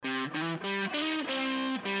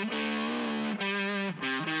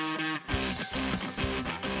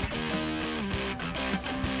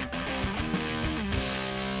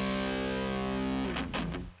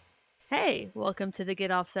Hey, welcome to the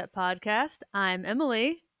Get Offset podcast. I'm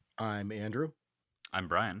Emily, I'm Andrew. I'm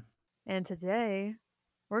Brian. and today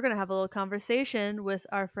we're going to have a little conversation with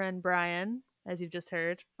our friend Brian, as you've just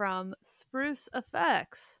heard, from Spruce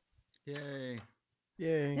Effects. Yay.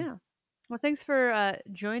 Yay. Yeah. Well, thanks for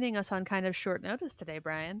joining us on kind of short notice today,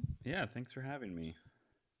 Brian. Yeah, thanks for having me.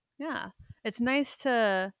 Yeah. It's nice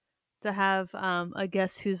to have a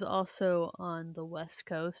guest who's also on the West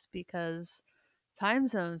Coast because time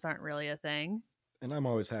zones aren't really a thing. And I'm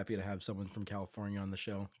always happy to have someone from California on the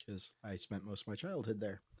show because I spent most of my childhood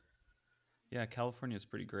there. Yeah, California is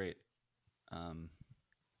pretty great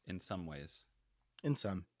in some ways. In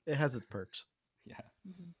some, it has its perks. Yeah.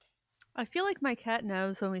 I feel like my cat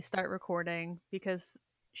knows when we start recording because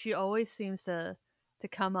she always seems to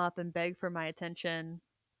come up and beg for my attention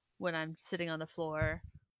when I'm sitting on the floor.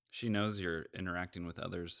 She knows you're interacting with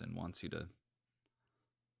others and wants you to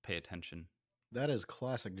pay attention. That is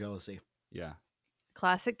classic jealousy. Yeah.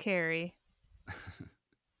 Classic Carrie.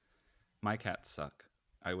 My cats suck.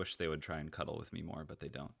 I wish they would try and cuddle with me more, but they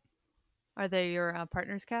don't. Are they your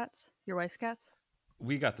partner's cats? Your wife's cats?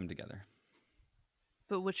 We got them together.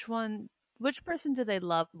 But which person do they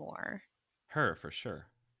love more? Her, for sure.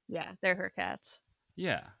 Yeah, they're her cats.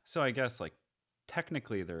 Yeah. So I guess, like,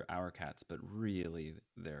 technically they're our cats, but really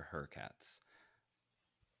they're her cats.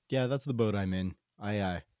 Yeah, that's the boat I'm in.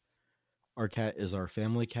 Our cat is our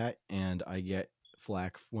family cat, and I get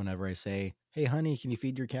flack whenever I say, "Hey, honey, can you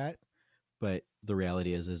feed your cat?" But the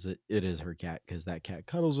reality is it is her cat because that cat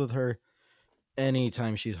cuddles with her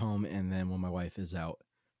anytime she's home, and then when my wife is out,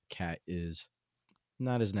 cat is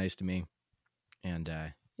not as nice to me. And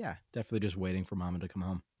yeah, definitely just waiting for mama to come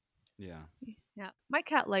home. Yeah. Yeah, my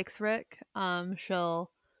cat likes Rick. She'll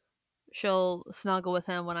snuggle with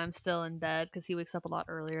him when I'm still in bed because he wakes up a lot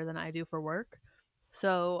earlier than I do for work.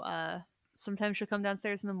 So sometimes she'll come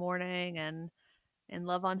downstairs in the morning and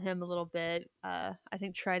love on him a little bit. I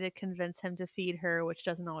think try to convince him to feed her, which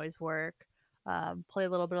doesn't always work. Play a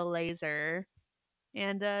little bit of laser,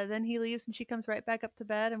 and then he leaves and she comes right back up to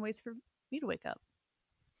bed and waits for me to wake up.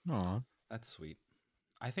 Aw. That's sweet.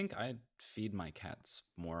 I think I'd feed my cats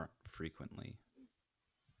more frequently.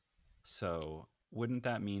 So wouldn't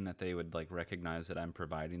that mean that they would like recognize that I'm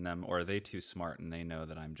providing them, or are they too smart and they know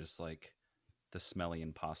that I'm just like the smelly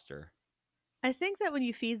imposter? I think that when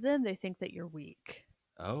you feed them, they think that you're weak.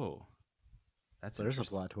 Oh, that's There's a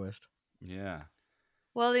interesting. plot twist. Yeah,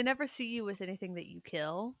 Well, they never see you with anything that you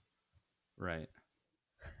kill. right.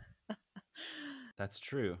 That's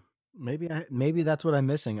true. Maybe that's what I'm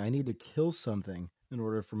missing. I need to kill something in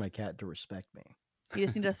order for my cat to respect me. You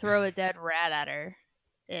just need to throw a dead rat at her.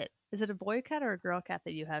 Is it a boy cat or a girl cat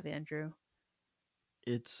that you have, Andrew?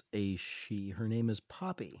 It's a she. Her name is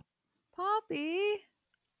Poppy. Poppy.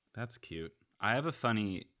 That's cute. I have a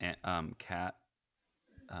funny cat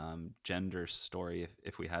gender story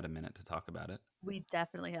if we had a minute to talk about it. We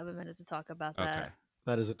definitely have a minute to talk about Okay. that.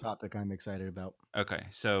 That is a topic I'm excited about. Okay.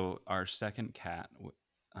 So our second cat,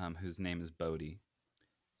 whose name is Bodhi,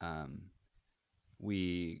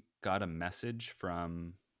 we got a message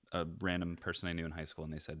from a random person I knew in high school,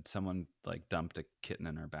 and they said someone like dumped a kitten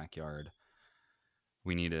in our backyard.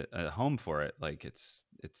 We need a home for it. Like it's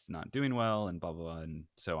not doing well, and blah blah blah. And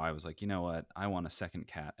so I was like, you know what? I want a second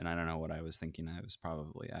cat. And I don't know what I was thinking. I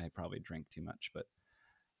probably drank too much, but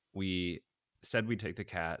we said we'd take the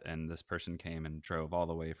cat, and this person came and drove all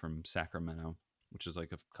the way from Sacramento, which is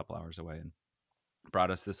like a couple hours away, and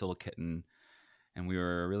brought us this little kitten. And we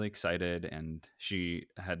were really excited. And she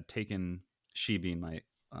being my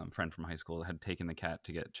friend from high school, had taken the cat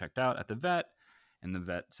to get checked out at the vet. And the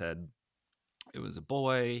vet said it was a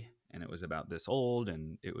boy and it was about this old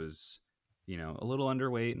and it was, a little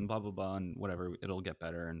underweight and blah, blah, blah, and whatever, it'll get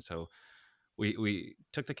better. And so we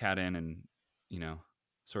took the cat in and,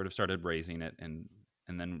 sort of started raising it. And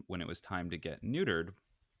then when it was time to get neutered,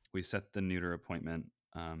 we set the neuter appointment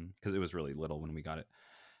because it was really little when we got it.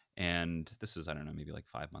 And this is, I don't know, maybe like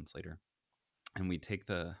 5 months later. And we take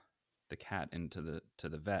the cat into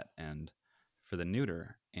the vet and for the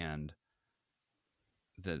neuter, and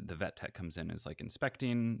the vet tech comes in, is like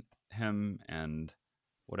inspecting him and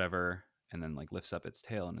whatever, and then like lifts up its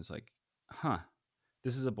tail and is like, huh,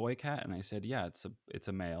 this is a boy cat? And I said, yeah, it's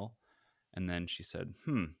a male. And then she said,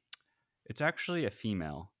 it's actually a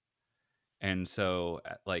female. And so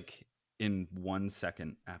like in 1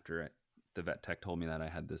 second after the vet tech told me that, I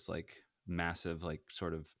had this like massive, like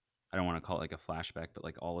sort of, I don't want to call it like a flashback, but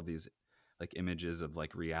like all of these like images of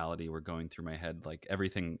like reality were going through my head. Like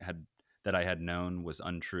everything that I had known was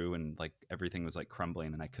untrue, and like everything was like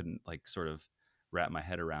crumbling, and I couldn't like sort of wrap my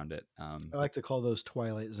head around it. I like to call those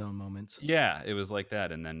Twilight Zone moments. Yeah, it was like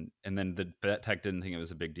that, and then the vet tech didn't think it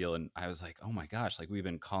was a big deal, and I was like, oh my gosh, like we've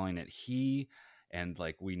been calling it he, and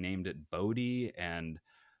like we named it Bodhi, and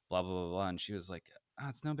blah blah blah blah, and she was like,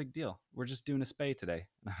 it's no big deal. We're just doing a spay today,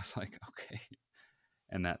 and I was like, okay,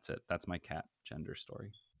 and that's it. That's my cat gender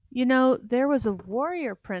story. You know, there was a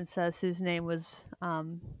warrior princess whose name was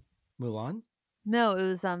Mulan? no, it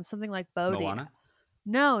was something like Bodhi. Moana.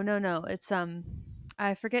 No, no, no. It's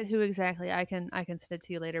I forget who exactly. I can send it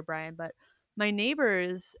to you later, Brian, but my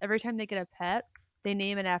neighbors every time they get a pet, they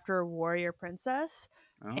name it after a warrior princess.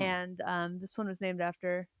 Oh, And this one was named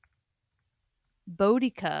after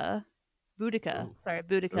Boudica. Boudica. Ooh. Sorry,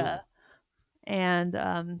 Boudica. And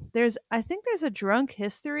I think there's a drunk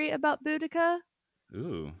history about Boudica.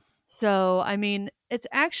 ooh. So, I mean, it's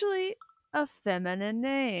actually a feminine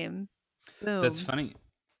name. Boom. That's funny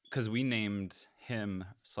because we named him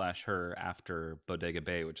 / her after Bodega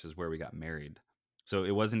Bay, which is where we got married. So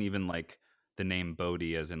it wasn't even like the name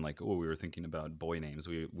Bodhi, as in like, oh, we were thinking about boy names.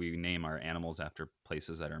 We name our animals after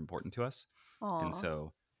places that are important to us, and Aw.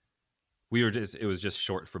 so it was just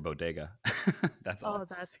short for Bodega. That's all. Oh,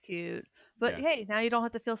 that's cute. But Yeah. hey, now you don't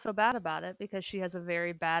have to feel so bad about it because she has a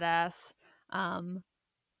very badass um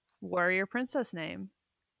warrior princess name.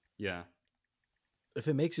 Yeah. If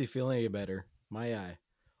it makes you feel any better,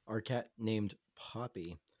 our cat named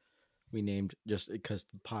Poppy. We named just because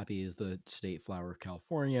Poppy is the state flower of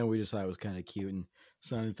California. And we just thought it was kind of cute and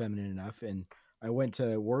sounded feminine enough. And I went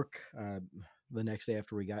to work the next day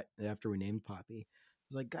after we named Poppy. I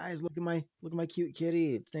was like, guys, look at my cute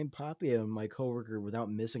kitty. It's named Poppy. And my coworker,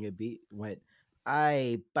 without missing a beat, went,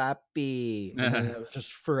 "Ay, Poppy," and then it was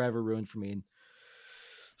just forever ruined for me. And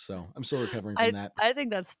so I'm still recovering from that. I think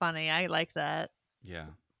that's funny. I like that. Yeah.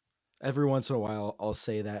 Every once in a while, I'll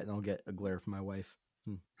say that, and I'll get a glare from my wife.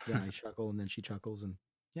 And then I chuckle, and then she chuckles, and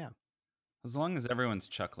yeah. As long as everyone's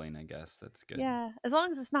chuckling, I guess that's good. Yeah, as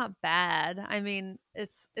long as it's not bad. I mean,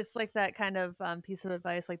 it's like that kind of piece of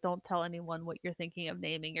advice like don't tell anyone what you're thinking of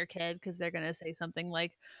naming your kid because they're going to say something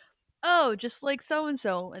like, "Oh, just like so and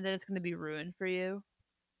so," and then it's going to be ruined for you.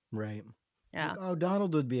 Right. Yeah. Like, oh,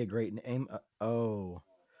 Donald would be a great name. Oh,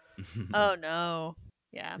 Oh no.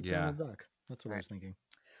 Yeah. Yeah. Donald Duck. That's what I Right. was thinking.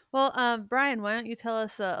 Well, Brian, why don't you tell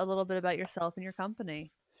us a little bit about yourself and your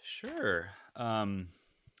company? Sure.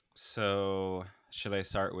 So should I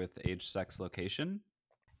start with age, sex, location?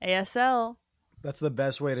 ASL. That's the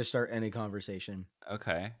best way to start any conversation.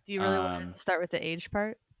 Okay. Do you really want to start with the age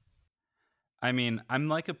part? I mean,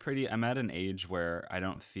 I'm at an age where I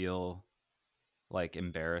don't feel like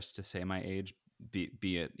embarrassed to say my age,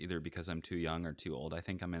 be it either because I'm too young or too old. I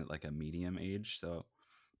think I'm at like a medium age. So,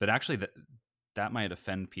 but actually that might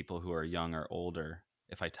offend people who are young or older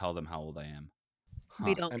if I tell them how old I am.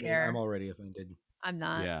 We Huh. don't I mean, care. I'm already offended. I'm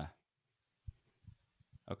not. Yeah.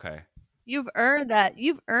 Okay. You've earned that.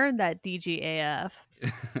 You've earned that DGAF.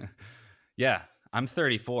 Yeah. I'm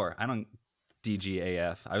 34. I don't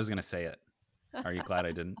DGAF. I was going to say it. Are you glad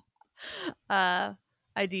I didn't? I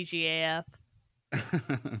DGAF.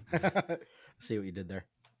 See what you did there.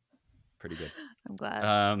 Pretty good. I'm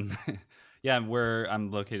glad. Yeah,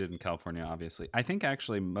 I'm located in California, obviously. I think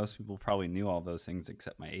actually most people probably knew all those things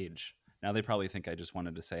except my age. Now they probably think I just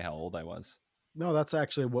wanted to say how old I was. No, that's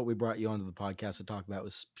actually what we brought you onto the podcast to talk about.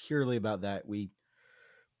 Was purely about that.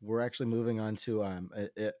 We're actually moving on to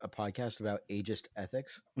a podcast about ageist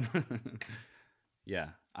ethics. Yeah,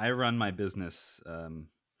 I run my business.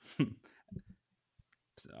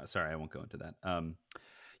 Sorry, I won't go into that.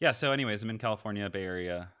 Yeah. So, anyways, I'm in California, Bay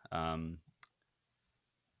Area. I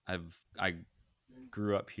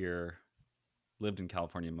grew up here, lived in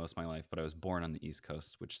California most of my life, but I was born on the East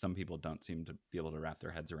Coast, which some people don't seem to be able to wrap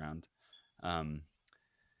their heads around.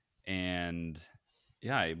 And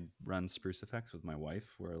yeah, I run Spruce Effects with my wife.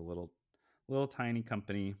 We're a little tiny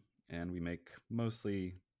company, and we make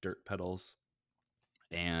mostly dirt pedals.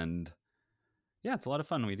 And yeah, it's a lot of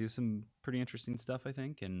fun. We do some pretty interesting stuff, I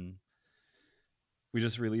think. And we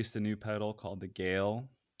just released a new pedal called the Gale.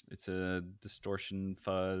 It's a distortion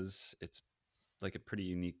fuzz. It's like a pretty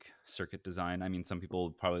unique circuit design. I mean, some people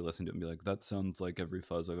probably listen to it and be like, that sounds like every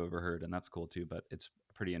fuzz I've ever heard. And that's cool too, but it's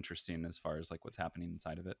pretty interesting as far as like what's happening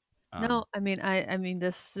inside of it. No, I mean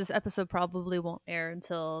this episode probably won't air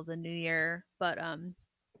until the new year, but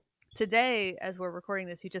today as we're recording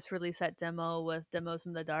this, you just released that demo with Demos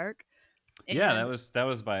in the Dark. Yeah, And that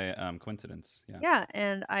was by coincidence. Yeah. yeah,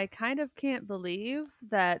 and I kind of can't believe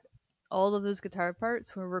that all of those guitar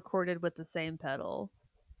parts were recorded with the same pedal.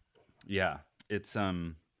 Yeah, it's I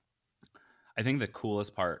think the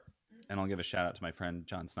coolest part, and I'll give a shout out to my friend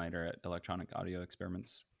John Snyder at Electronic Audio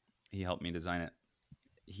Experiments. He helped me design it.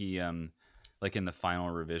 he like in the final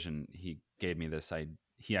revision, he gave me this.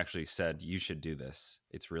 He actually said you should do this.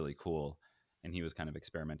 It's really cool, and he was kind of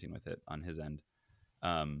experimenting with it on his end.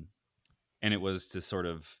 Um, and it was to sort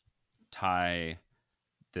of tie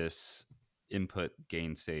this input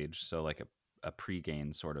gain stage, so like a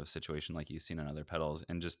pre-gain sort of situation like you've seen on other pedals,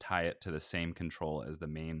 and just tie it to the same control as the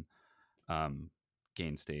main um,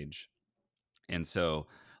 gain stage. And so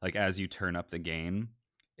like as you turn up the gain,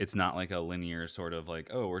 it's not like a linear sort of like,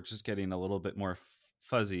 oh, we're just getting a little bit more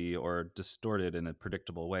fuzzy or distorted in a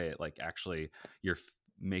predictable way. It like actually you're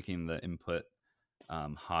making the input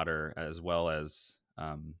hotter, as well as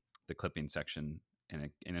the clipping section, and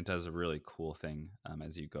it does a really cool thing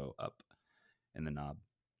as you go up in the knob.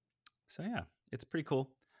 So yeah, it's pretty cool.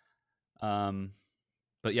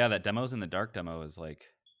 But yeah, that Demos in the Dark demo is like,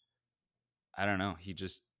 I don't know, he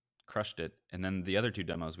just crushed it. And then the other two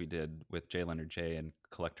demos we did with J Leonard J and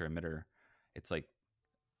Collector Emitter, it's like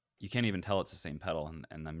you can't even tell it's the same pedal,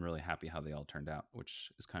 and I'm really happy how they all turned out,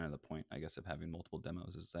 which is kind of the point, I guess, of having multiple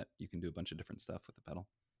demos, is that you can do a bunch of different stuff with the pedal.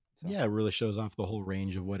 So Yeah, it really shows off the whole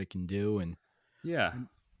range of what it can do. And yeah.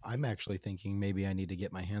 I'm actually thinking maybe I need to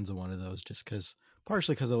get my hands on one of those, just because,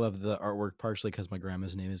 partially because I love the artwork, partially because my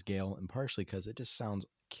grandma's name is Gail, and partially because it just sounds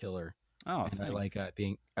killer. Oh, And thanks.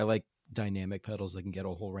 I like dynamic pedals that can get a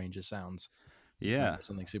whole range of sounds. Yeah. Not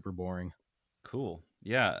something super boring. Cool.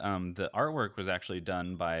 Yeah. The artwork was actually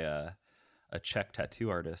done by a Czech tattoo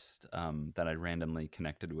artist that I randomly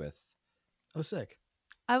connected with. Oh, sick.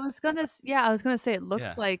 I was gonna say it looks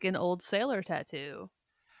Yeah. like an old sailor tattoo.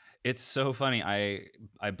 It's so funny.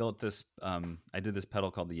 I built this. I did this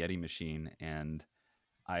pedal called the Yeti Machine, and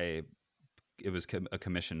I it was a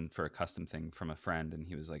commission for a custom thing from a friend, and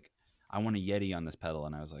he was like, I want a Yeti on this pedal.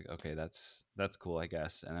 And I was like, okay, that's cool, I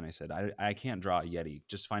guess. And then I said, I can't draw a Yeti,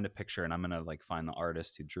 just find a picture, and I'm gonna like find the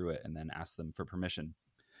artist who drew it and then ask them for permission.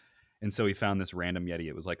 And so he found this random Yeti.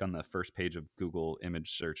 It was like on the first page of Google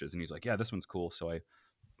image searches, and he's like, yeah, this one's cool. So I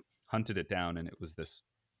hunted it down, and it was this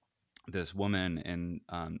woman in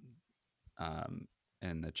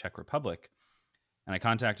the Czech Republic. And I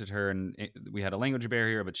contacted her, and we had a language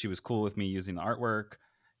barrier, but she was cool with me using the artwork.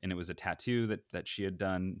 And it was a tattoo that she had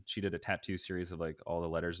done. She did a tattoo series of like all the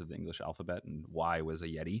letters of the English alphabet, and Y was a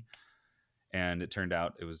Yeti. And it turned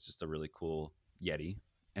out it was just a really cool Yeti.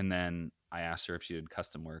 And then I asked her if she did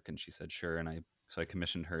custom work, and she said sure. And I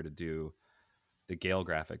commissioned her to do the Gale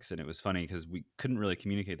graphics. And it was funny because we couldn't really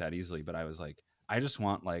communicate that easily, but I was like, I just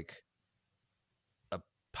want like a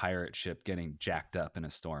pirate ship getting jacked up in a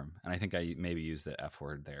storm. And I think I maybe used the F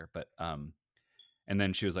word there, but and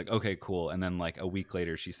then she was like, okay, cool. And then like a week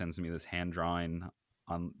later, she sends me this hand drawing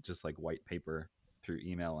on just like white paper through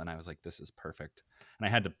email, and I was like, this is perfect. And I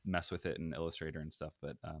had to mess with it in Illustrator and stuff,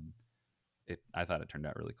 but I thought it turned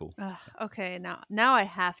out really cool. Ugh, So, okay, now I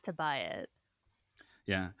have to buy it.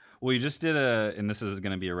 yeah. Well, you just did and this is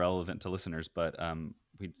going to be irrelevant to listeners, but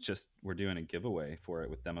we're doing a giveaway for it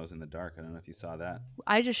with Demos in the Dark. I don't know if you saw that.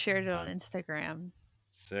 I just shared it on Um, Instagram.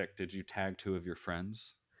 Sick. Did you tag 2 of your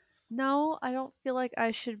friends? No, I don't feel like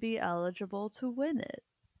I should be eligible to win it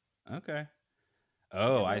Okay.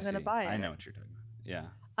 Oh, because I I'm gonna see. buy I know it. what you're talking about. Yeah.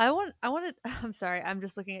 I wanted I'm sorry, I'm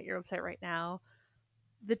just looking at your website right now.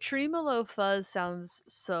 The tremolo fuzz sounds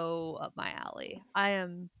so up my alley.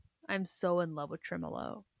 I'm so in love with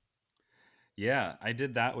tremolo. Yeah, I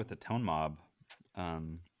did that with the Tone Mob.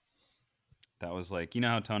 Um, that was like, you know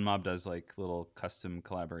how Tone Mob does like little custom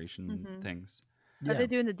collaboration Hmm. things. Are Yeah. they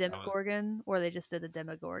doing the That was, Demogorgon or they just did the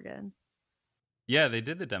Demogorgon? yeah, they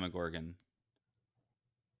did the Demogorgon.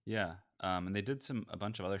 Yeah, and they did a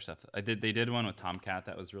bunch of other stuff. They did one with Tomcat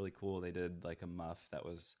that was really cool. They did like a muff that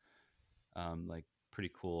was like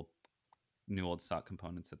pretty cool new old stock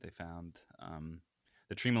components that they found.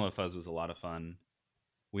 The Tremolo Fuzz was a lot of fun.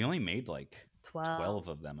 We only made like 12. 12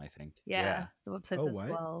 of them, I think. Yeah, Yeah. the website Oh, says what?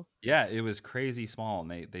 12. Yeah, it was crazy small,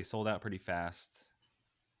 and they sold out pretty fast.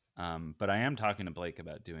 But I am talking to Blake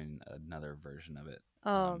about doing another version of it.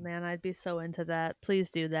 Oh man, I'd be so into that. Please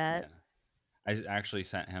do that. Yeah, I actually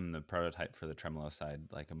sent him the prototype for the tremolo side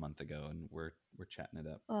like a month ago, and we're chatting it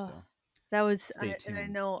up. Oh, So that was stay and I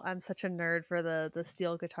tuned. know I'm such a nerd for the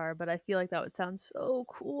steel guitar, but I feel like that would sound so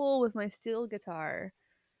cool with my steel guitar.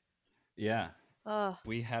 Yeah, Oh,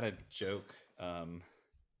 we had a joke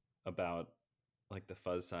about like the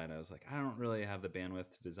fuzz side. I was like, I don't really have the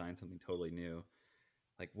bandwidth to design something totally new.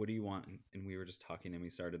 Like, what do you want? And we were just talking, and we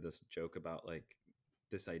started this joke about like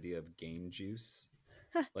this idea of gain juice,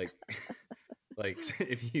 like like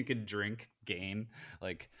if you could drink gain,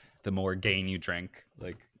 like the more gain you drink,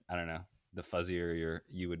 like I don't know. the fuzzier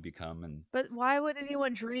you would become. And But why would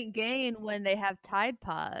anyone drink Gain when they have Tide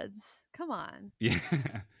Pods? Come on. yeah,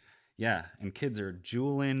 yeah, and kids are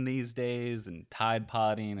juuling these days and Tide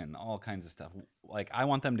Podding and all kinds of stuff. Like, I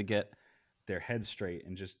want them to get their head straight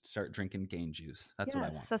and just start drinking Gain juice. That's what I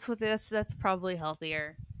want. That's probably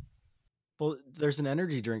healthier. Well, there's an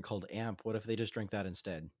energy drink called Amp. What if they just drink that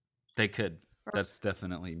instead? They could. That's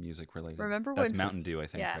definitely music related. Remember That's when Mountain Dew, I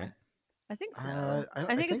think, yeah. right? I think so. I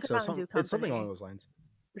I think it's think the so. Mountain Dew It's something along company, those lines.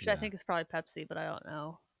 which I Yeah. think is probably Pepsi, but I don't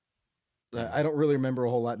know. I don't really remember a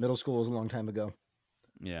whole lot. Middle school was a long time ago.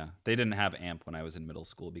 Yeah, they didn't have AMP when I was in middle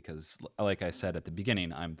school because, like I said at the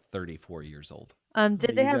beginning, I'm 34 years old. Did they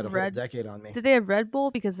You've got have a whole decade on me. Did they have Red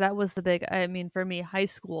Bull? Because that was the big. I mean, for me, high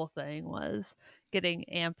school thing was getting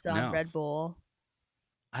amped on No. Red Bull.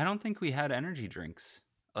 I don't think we had energy drinks.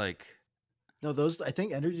 Like, No, those I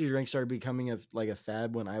think energy drinks started becoming a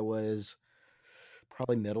fad when I was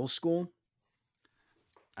probably middle school.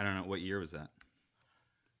 I don't know, what year was that?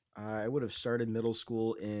 I would have started middle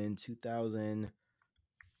school in 2005.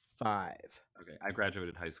 Okay, I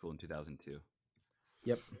graduated high school in 2002.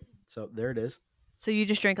 Yep. So there it is. So you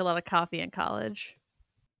just drank a lot of coffee in college.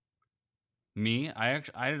 Me, I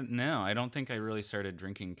don't know. I don't think I really started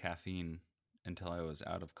drinking caffeine until I was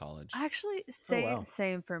out of college. Actually, wow.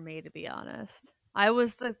 same for me, to be honest. I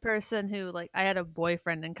was the person who, like, I had a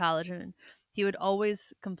boyfriend in college, and he would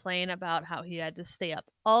always complain about how he had to stay up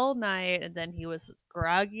all night, and then he was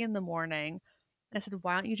groggy in the morning. I said,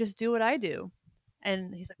 "Why don't you just do what I do?"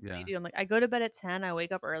 And he's like, "What do you Yeah. do?" I'm like, "I go to bed at 10. I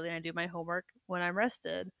wake up early, and I do my homework when I'm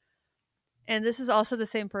rested." And this is also the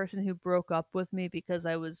same person who broke up with me because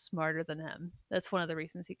I was smarter than him. That's one of the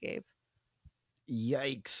reasons he gave.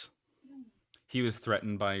 Yikes. He was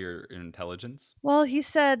threatened by your intelligence? Well, he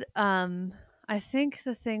said, I think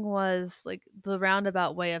the thing was, like, the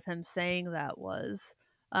roundabout way of him saying that was,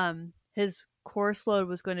 his course load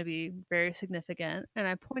was going to be very significant. And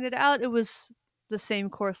I pointed out it was the same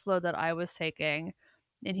course load that I was taking.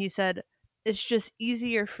 And he said, it's just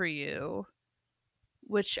easier for you,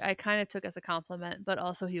 which I kind of took as a compliment, but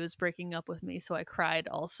also he was breaking up with me. So I cried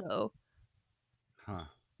also. Huh.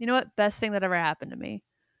 You know what? Best thing that ever happened to me.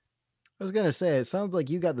 I was gonna say, it sounds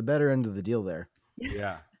like you got the better end of the deal there.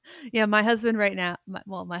 Yeah. Yeah, my husband right now,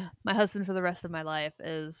 my husband for the rest of my life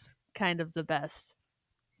is kind of the best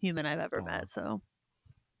human I've ever Aw. met. So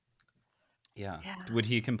Yeah. Yeah. Would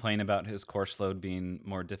he complain about his course load being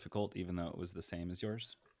more difficult, even though it was the same as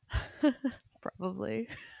yours? probably,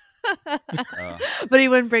 Oh, but he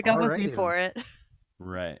wouldn't break up with me Alrighty for it.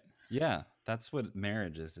 right. Yeah, that's what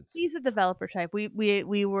marriage is. It's He's a developer type. We were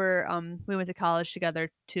we went to college together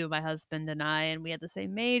too, my husband and I, and we had the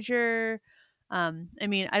same major. I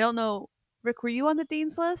mean, I don't know, Rick, were you on the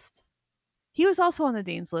dean's list? He was also on the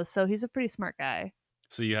dean's list, so he's a pretty smart guy.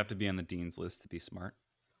 so you have to be on the dean's list to be smart.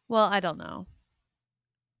 Well, I don't know.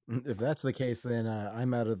 If that's the case, then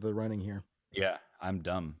I'm out of the running here. Yeah, I'm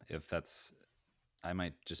dumb. If that's, I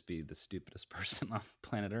might just be the stupidest person on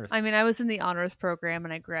planet Earth. I mean, I was in the honors program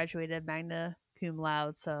and I graduated magna cum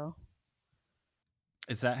laude, so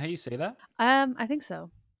Is that how you say that? I think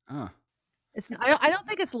so. Oh, I don't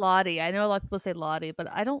think it's Lottie. I know a lot of people say Lottie,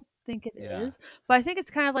 but I don't think it is. Yeah. But I think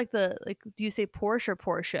it's kind of like do you say Porsche or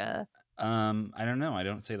Portia? I don't know. I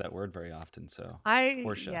don't say that word very often. So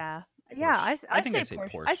Porsche. Yeah. Porsche. Yeah, I think say I say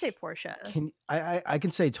Porsche. Porsche. I say Porsche. I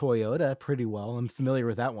can say Toyota pretty well. I'm familiar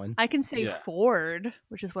with that one. I can say Yeah. Ford,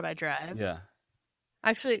 which is what I drive. Yeah.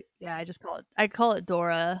 Actually, yeah, I call it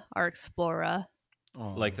Dora or Explorer.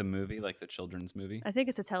 Aw. Like the movie, like the children's movie. I think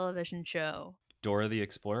it's a television show. Dora the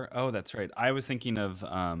Explorer. Oh, that's right. I was thinking of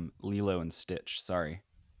Lilo and Stitch. Sorry.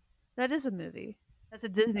 That is a movie. That's a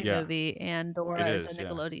Disney Yeah. movie, and Dora It is a is, yeah.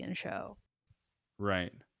 Nickelodeon show.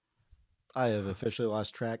 Right. I have officially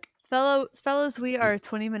lost track. Fellows, we are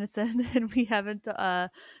 20 minutes in and we haven't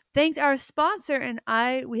thanked our sponsor, and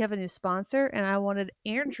we have a new sponsor, and I wanted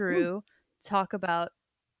Andrew to talk about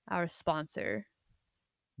our sponsor.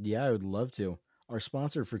 Yeah, I would love to. Our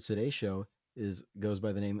sponsor for today's show goes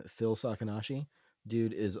by the name Phil Sakanashi.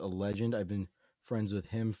 Dude is a legend. I've been friends with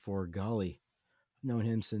him for golly. I've known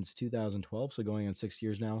him since 2012, so going on 6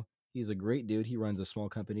 years now. He's a great dude. He runs a small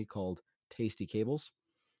company called Tasty Cables.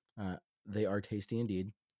 They are tasty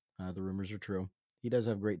indeed. The rumors are true. He does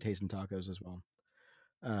have great taste in tacos as well.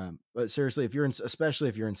 But seriously, especially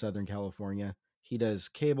if you're in Southern California, he does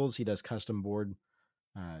cables. He does custom board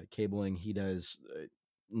cabling. He does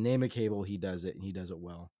name a cable. He does it, and he does it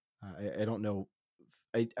well. I don't know.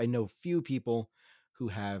 I know few people who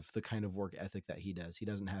have the kind of work ethic that he does. He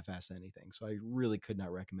doesn't half-ass anything. So I really could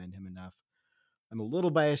not recommend him enough. I'm a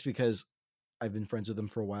little biased because I've been friends with him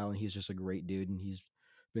for a while, and he's just a great dude, and he's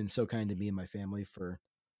been so kind to me and my family through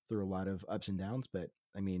a lot of ups and downs. But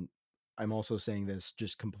I mean, I'm also saying this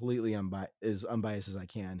just completely as unbiased as I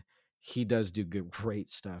can. He does do good, great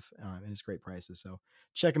stuff, and it's great prices. So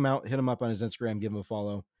check him out. Hit him up on his Instagram. Give him a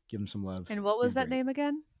follow. Give him some love. And what He's was that great. name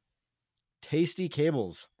again? Tasty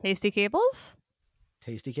Cables. Tasty Cables?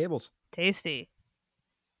 Tasty Cables. Tasty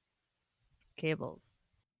Cables.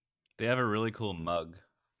 They have a really cool mug.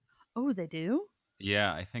 Oh, they do?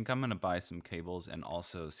 Yeah, I think I'm going to buy some cables and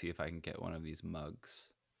also see if I can get one of these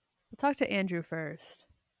mugs. We'll talk to Andrew first.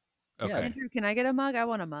 Yeah. Okay. Andrew, can I get a mug? I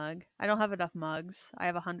want a mug. I don't have enough mugs. I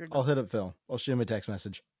have 100. I'll hit up Phil. I'll shoot him a text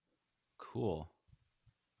message. Cool.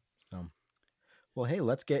 So, well, hey,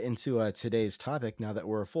 let's get into today's topic now that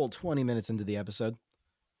we're a full 20 minutes into the episode.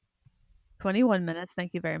 21 minutes.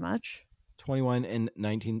 Thank you very much. 21 and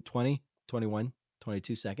 19, 20, 21,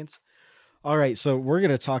 22 seconds. All right, so we're going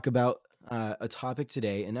to talk about a topic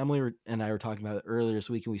today, and Emily and I were talking about it earlier this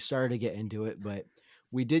week, and we started to get into it, but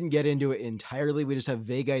we didn't get into it entirely. We just have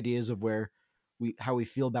vague ideas of how we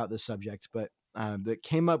feel about this subject, but that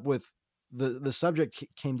came up with the subject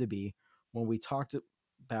came to be when we talked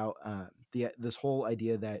about this whole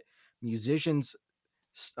idea that musicians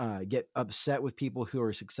get upset with people who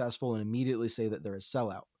are successful and immediately say that they're a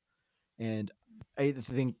sellout. And I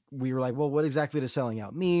think we were like, well, what exactly does selling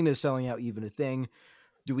out mean? Is selling out even a thing?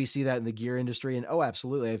 Do we see that in the gear industry? And oh,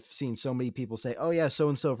 absolutely. I've seen so many people say, oh yeah,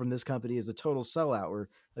 so-and-so from this company is a total sellout. Or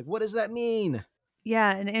like, what does that mean?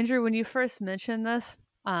 Yeah, and Andrew, when you first mentioned this,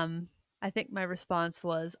 I think my response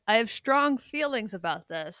was, I have strong feelings about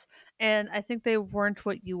this. And I think they weren't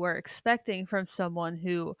what you were expecting from someone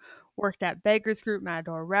who worked at Beggars Group,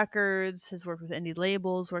 Matador Records, has worked with indie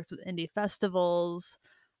labels, worked with indie festivals,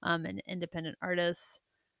 and independent artists.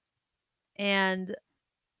 And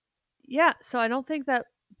yeah, so I don't think that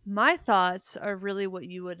my thoughts are really what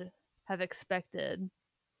you would have expected.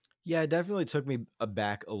 Yeah, it definitely took me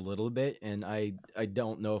aback a little bit, and I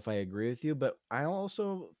don't know if I agree with you, but I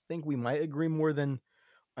also think we might agree more than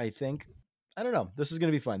I think. I don't know. This is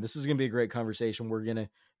going to be fun. This is going to be a great conversation. We're going to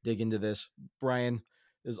dig into this. Brian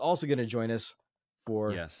is also going to join us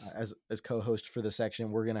for Yes. as co-host for the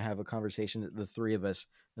section. We're going to have a conversation, the three of us,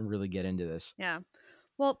 and really get into this. Yeah.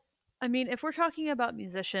 Well, I mean, if we're talking about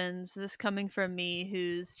musicians, this coming from me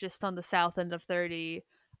who's just on the south end of 30,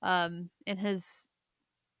 and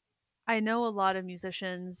I know a lot of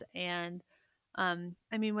musicians, and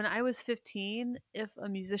I mean, when I was 15, if a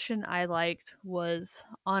musician I liked was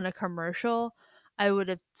on a commercial, I would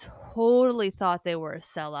have totally thought they were a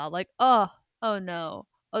sellout. Like, oh no,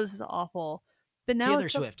 oh, this is awful. But now Taylor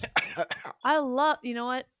it's so, Swift. I love, you know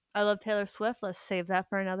what? I love Taylor Swift. Let's save that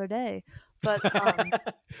for another day. But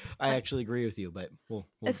I actually agree with you, but we'll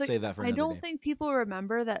it's like save that for I another don't day. think people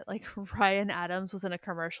remember that like Ryan Adams was in a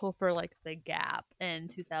commercial for like The Gap in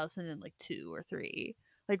 2002 or 3,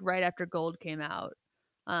 like right after Gold came out.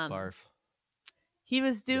 Barf. He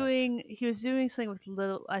was doing something with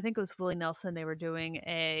little, I think it was Willie Nelson. They were doing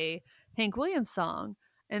a Hank Williams song,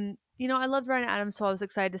 and you know I loved Ryan Adams, so I was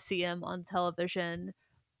excited to see him on television.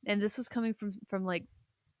 And this was coming from like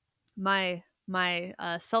my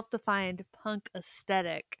self-defined punk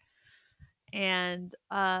aesthetic. And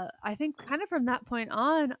I think kind of from that point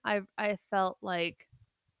on, I felt like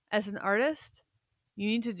as an artist, you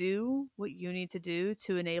need to do what you need to do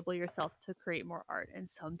to enable yourself to create more art, and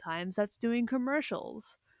sometimes that's doing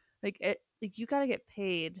commercials. Like you got to get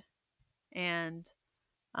paid, and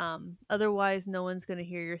otherwise no one's going to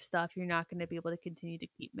hear your stuff. You're not going to be able to continue to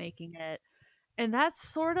keep making it, and that's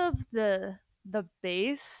sort of the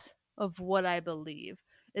base of what I believe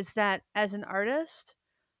is that as an artist,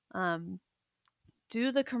 um,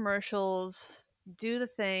 do the commercials, do the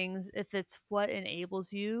things if it's what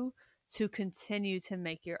enables you to continue to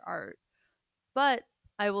make your art. But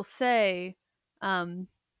I will say, um,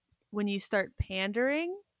 when you start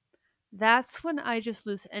pandering, that's when I just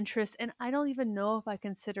lose interest. And I don't even know if I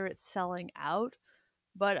consider it selling out,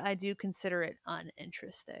 but I do consider it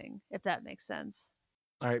uninteresting, if that makes sense.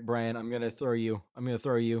 All right, Brian, I'm gonna throw you. I'm gonna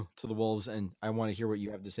throw you to the wolves, and I want to hear what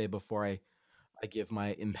you have to say before I give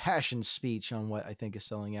my impassioned speech on what I think is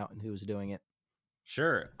selling out and who's doing it.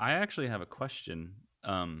 Sure. I actually have a question.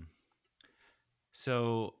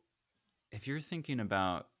 So if you're thinking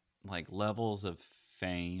about like levels of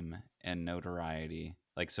fame and notoriety,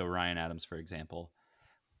 like so Ryan Adams, for example,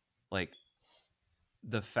 like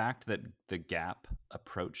the fact that the Gap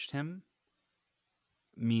approached him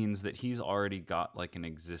means that he's already got like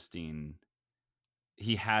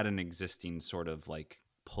he had an existing sort of like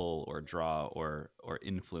pull or draw or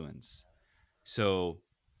influence. So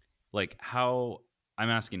like how I'm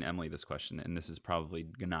asking Emily this question, and this is probably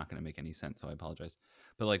not going to make any sense, so I apologize.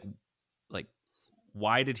 But like,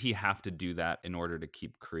 why did he have to do that in order to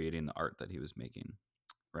keep creating the art that he was making?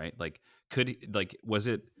 Right? Like, was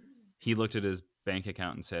it he looked at his bank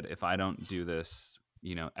account and said, if I don't do this,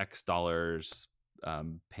 X dollars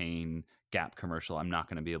paying Gap commercial, I'm not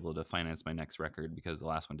going to be able to finance my next record because the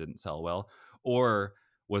last one didn't sell well? Or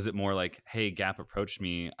was it more like, hey, Gap approached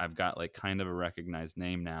me, I've got like kind of a recognized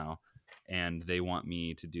name now, and they want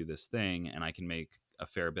me to do this thing, and I can make a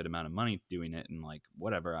fair bit amount of money doing it, and like,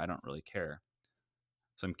 whatever, I don't really care.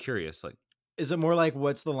 So I'm curious, like, Is it more like,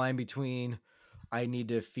 what's the line between I need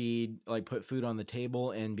to put food on the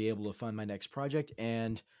table and be able to fund my next project,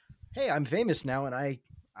 and hey, I'm famous now and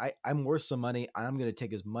I'm worth some money. I'm going to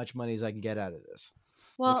take as much money as I can get out of this. Is it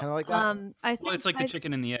Well, kind of like that? I well, think it's like the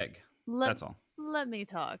chicken and the egg. let That's all. let me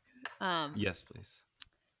talk. Yes, please.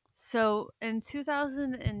 So in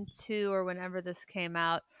 2002 or whenever this came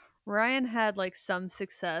out, Ryan had like some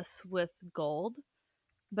success with Gold,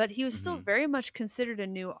 but he was still Mhm. very much considered a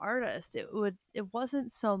new artist. It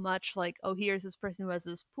wasn't so much like, oh, here's this person who has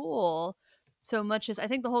this pool, so much as I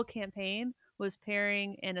think the whole campaign was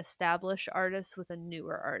pairing an established artist with a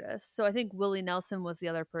newer artist. So I think Willie Nelson was the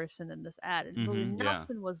other person in this ad, and Willie Yeah.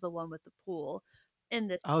 Nelson was the one with the pool in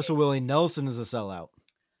this. Oh, so Willie Nelson is a sellout.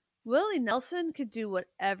 Willie Nelson could do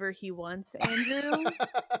whatever he wants, Andrew.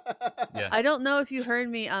 Yeah. I don't know if you heard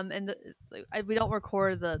me. And we don't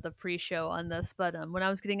record the pre-show on this, but when I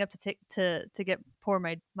was getting up to pour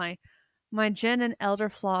my gin and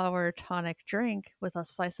elderflower tonic drink with a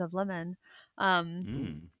slice of lemon,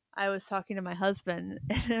 I was talking to my husband,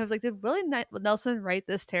 and I was like, "Did Willie Nelson write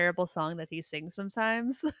this terrible song that he sings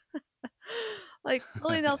sometimes?" Like,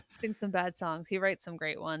 Willie Nelson sings some bad songs. He writes some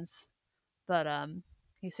great ones, but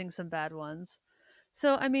he sings some bad ones.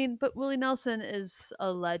 So I mean, but Willie Nelson is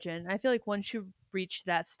a legend. I feel like once you reach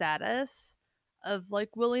that status of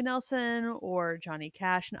like Willie Nelson or Johnny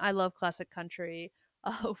Cash, and I love classic country,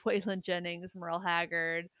 Waylon Jennings, Merle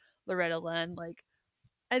Haggard, Loretta Lynn, like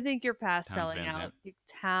I think you're past Townes selling Van out. Zandt. Like,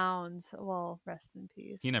 Towns, well, rest in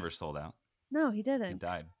peace. He never sold out. No, he He didn't.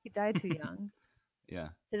 died. He died too young. Yeah.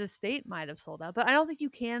 His estate might have sold out, but I don't think you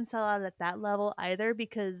can sell out at that level either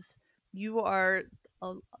because you are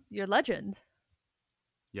you're legend.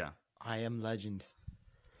 Yeah. I Am Legend.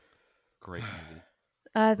 Great movie.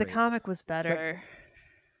 The Great. comic was Except better.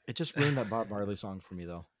 it just ruined that Bob Marley song for me,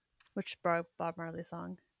 though. Which Bob Marley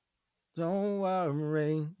song? Don't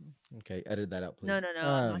worry. Okay, edit that out, please. No, I'm not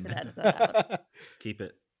gonna edit that out. Keep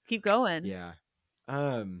it. Keep going. Yeah.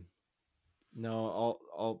 No,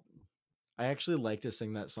 I actually like to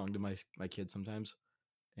sing that song to my kids sometimes,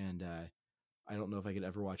 and I don't know if I could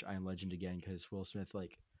ever watch I Am Legend again because Will Smith,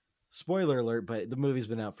 like, spoiler alert, but the movie's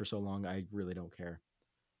been out for so long, I really don't care.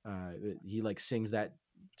 He like sings that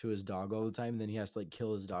to his dog all the time, and then he has to like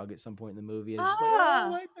kill his dog at some point in the movie, and it's just like, oh,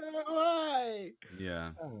 like that, why?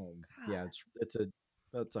 Yeah. Yeah,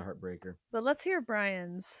 that's a heartbreaker. But let's hear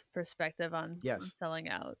Brian's perspective on Yes. selling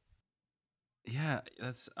out. Yeah,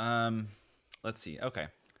 that's let's see. Okay.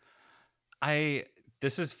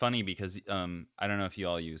 This is funny because I don't know if you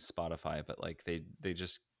all use Spotify, but like they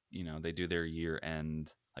just, they do their year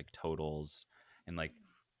end like totals and like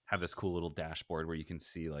have this cool little dashboard where you can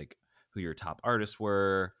see like who your top artists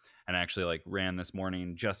were. And I actually like ran this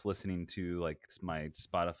morning just listening to like my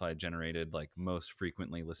Spotify generated like most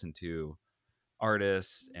frequently listened to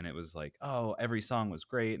artists, and it was like, oh, every song was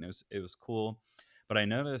great and it was cool. But I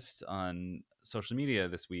noticed on social media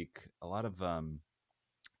this week a lot of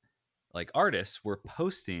like artists were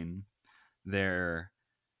posting their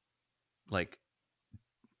like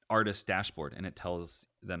artist dashboard, and it tells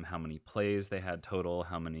them how many plays they had total,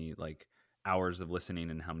 how many like hours of listening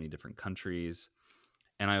in how many different countries.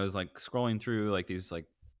 And I was like scrolling through like these like,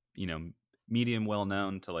 medium well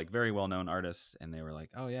known to like very well known artists, and they were like,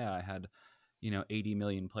 oh yeah, I had 80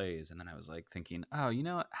 million plays. And then I was like thinking, oh,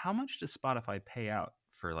 how much does Spotify pay out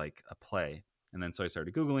for like a play? And then so I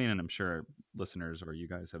started Googling, and I'm sure listeners or you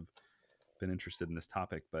guys have been interested in this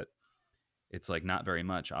topic, but it's like not very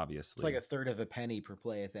much, obviously. It's like a third of a penny per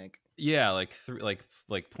play, I think. Yeah, like like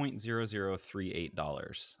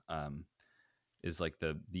 $0.0038 is like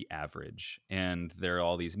the average. And there are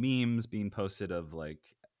all these memes being posted of like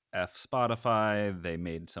F Spotify, they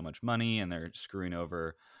made so much money and they're screwing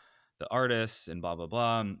over the artists and blah blah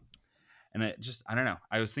blah. And I don't know.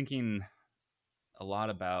 I was thinking a lot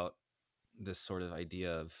about this sort of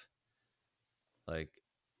idea of like,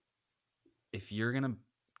 if you're gonna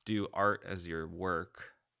do art as your work,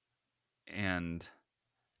 and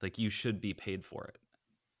like you should be paid for it,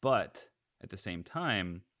 but at the same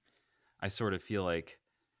time I sort of feel like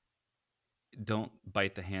don't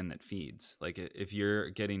bite the hand that feeds. Like if you're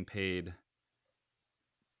getting paid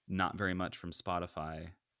not very much from Spotify,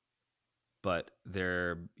 but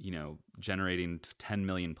they're, generating 10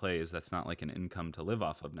 million plays, that's not like an income to live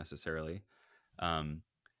off of necessarily. Um,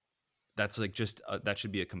 that's like just that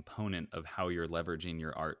should be a component of how you're leveraging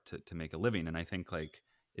your art to make a living. And I think like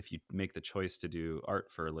if you make the choice to do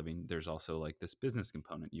art for a living, there's also like this business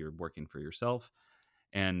component. You're working for yourself.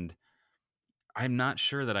 And I'm not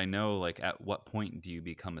sure that I know like at what point do you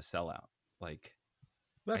become a sellout? Like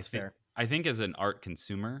I That's think fair. I think as an art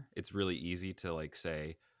consumer, it's really easy to like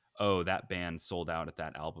say, "Oh, that band sold out at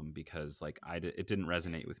that album because like it didn't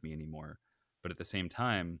resonate with me anymore." But at the same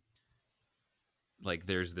time, like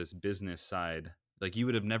there's this business side. Like you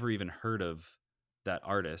would have never even heard of that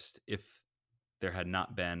artist if there had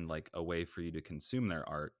not been like a way for you to consume their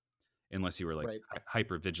art, unless you were like Right.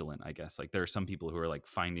 hyper vigilant, I guess. Like there are some people who are like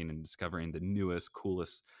finding and discovering the newest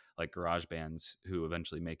coolest like garage bands who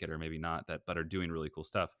eventually make it, or maybe not, that but are doing really cool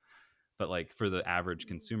stuff. But like for the average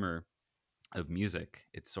consumer of music,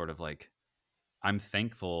 it's sort of like I'm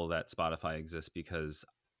thankful that Spotify exists because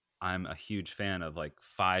I'm a huge fan of like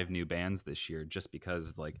 5 new bands this year, just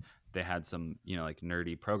because like they had some, like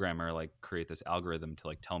nerdy programmer like create this algorithm to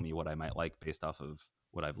like tell me what I might like based off of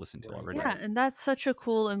what I've listened to Right. already. Yeah, Right. and that's such a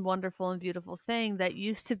cool and wonderful and beautiful thing that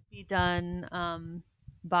used to be done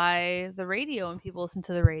by the radio, and people listen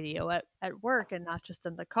to the radio at work and not just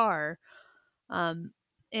in the car. Um,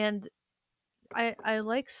 and I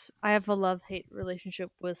have a love hate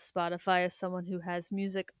relationship with Spotify as someone who has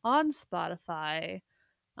music on Spotify.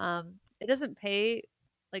 It doesn't pay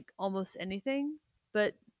like almost anything,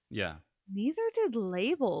 but Yeah, neither did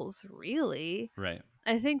labels really. right.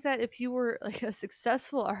 I think that if you were like a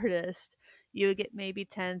successful artist, you would get maybe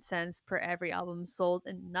 10 cents per every album sold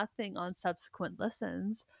and nothing on subsequent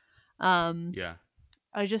listens. Um, Yeah.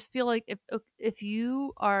 I just feel like if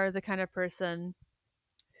you are the kind of person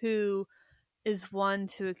who is one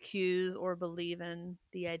to accuse or believe in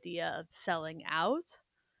the idea of selling out,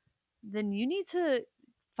 then you need to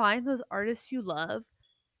find those artists you love.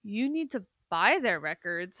 You need to buy their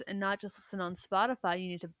records and not just listen on Spotify. You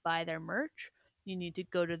need to buy their merch. You need to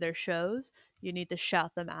go to their shows. You need to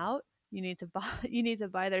shout them out. You need to buy you need to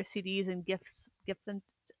buy their CDs and gift them.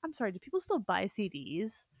 I'm sorry, do people still buy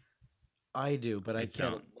CDs? I do, but I I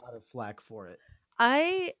get a don't. lot of flack for it.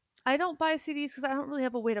 I I don't buy CDs because I don't really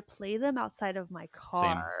have a way to play them outside of my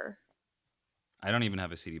Same. car. I don't even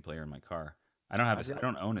have a CD player in my car. I don't have I a. feel I like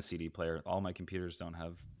don't own a CD player. All my computers don't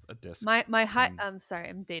have a disc My hi thing. I'm sorry,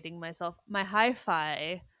 I'm dating myself. My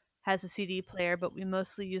hi-fi has a CD player, but we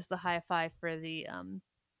mostly use the hi-fi for the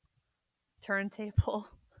turntable.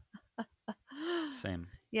 Same.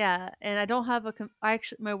 Yeah, and I don't have I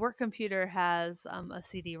actually my work computer has a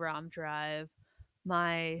CD-ROM drive.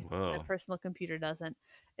 My Whoa. personal computer doesn't.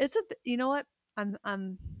 You know what? I'm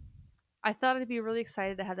I thought I'd be really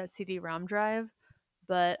excited to have that CD-ROM drive,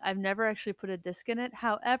 but I've never actually put a disc in it.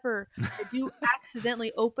 However, I do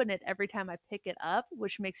accidentally open it every time I pick it up,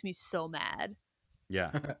 which makes me so mad.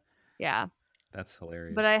 Yeah, Yeah. that's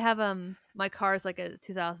But I hilarious. have my car is like a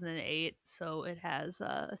 2008, so it has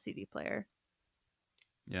a CD player.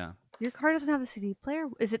 Yeah. Your car doesn't have a CD player?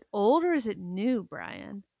 Is it old or is it new,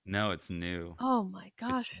 Brian? No, it's new. Oh my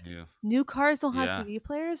It's gosh. new. New cars don't have Yeah. CD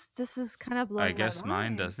players? This is kind of I blowing my guess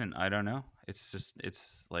mine mind. doesn't. I don't know.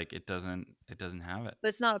 It's like it doesn't have it. But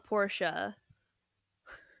it's not a Porsche.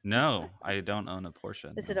 No, I don't own a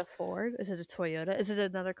Porsche. Is it No. a Ford? Is it a Toyota? Is it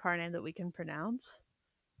another car name that we can pronounce?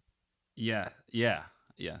 Yeah. Yeah.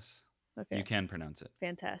 Yes. You Okay, can pronounce it.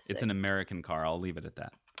 It's fantastic. an American car. I'll leave it at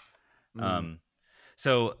that. mm, Um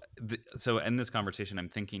so in this conversation I'm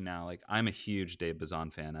thinking now like I'm a huge Dave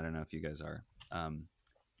Bazan fan. I don't know if you guys are. Um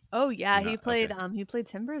Oh yeah, you're not. Okay. he played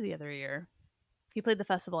Timber the other year. He played the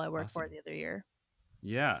festival I work for Awesome. the other year.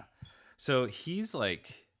 Yeah. So he's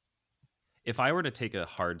like if I were to take a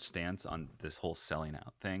hard stance on this whole selling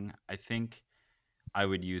out thing, I think I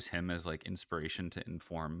would use him as like inspiration to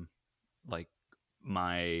inform like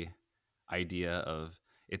my idea of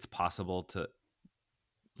it's possible to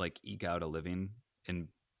like eke out a living and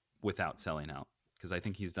without selling out, because I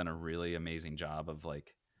think he's done a really amazing job of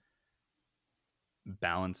like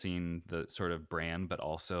balancing the sort of brand but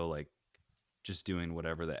also like just doing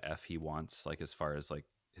whatever the f he wants like as far as like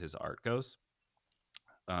his art goes.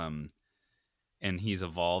 um and he's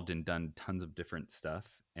evolved and done tons of different stuff,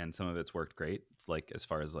 and some of it's worked great like as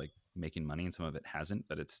far as like making money, and some of it hasn't,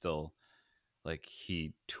 but it's still like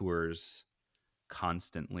he tours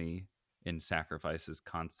constantly and sacrifices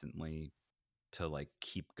constantly to like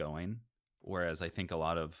keep going, whereas I think a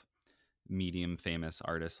lot of medium famous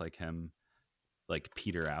artists like him like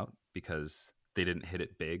peter out because they didn't hit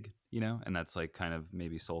it big, and that's like kind of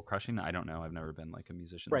maybe soul crushing. I don't know. I've never been like a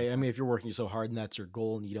musician like Right. I that. mean, if you're working so hard and that's your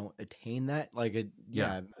goal and you don't attain that, like, Yeah.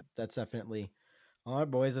 yeah, that's definitely, all right,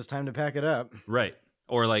 boys, it's time to pack it up. Right.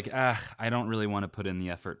 Or like, I don't really want to put in the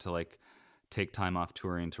effort to like take time off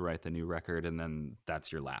touring to write the new record, and then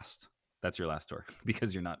that's your last tour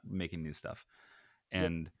because you're not making new stuff. Yep.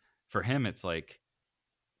 And for him, it's like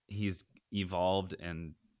he's evolved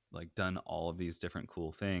and like done all of these different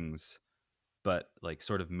cool things, but like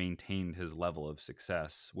sort of maintained his level of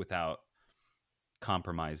success without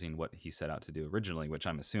compromising what he set out to do originally, which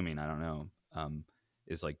I'm assuming, I don't know,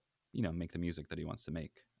 is like, make the music that he wants to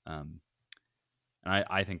make. And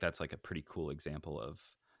I think that's like a pretty cool example of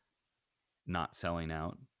not selling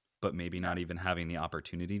out, but maybe not even having the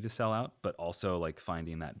opportunity to sell out, but also like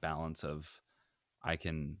finding that balance of I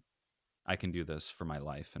can do this for my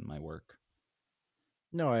life and my work.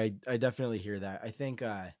 No, I definitely hear that. I think,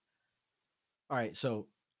 all right, so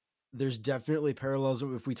there's definitely parallels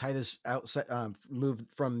if we tie this outside, move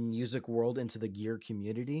from music world into the gear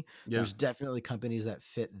community. Yeah. There's definitely companies that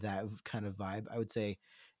fit that kind of vibe. I would say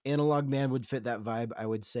Analog Man would fit that vibe. I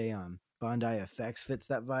would say Bondi Effects fits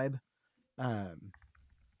that vibe.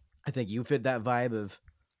 I think you fit that vibe of,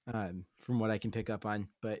 from what I can pick up on.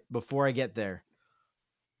 But before I get there,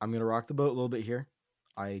 I'm gonna rock the boat a little bit here.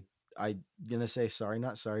 I gonna say sorry,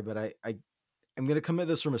 not sorry, but I'm gonna come at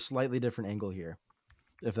this from a slightly different angle here,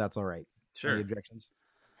 if that's all right. Sure. Any objections?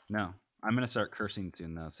 No, I'm going to start cursing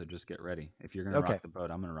soon though. So just get ready. If you're going to Okay. rock the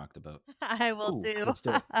boat, I'm going to rock the boat. I will Ooh, too. let's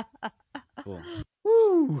do it. Cool.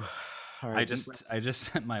 Woo! All right. I just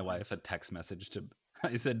sent my wife a text message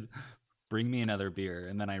I said, bring me another beer.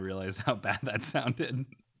 And then I realized how bad that sounded.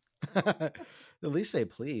 At least say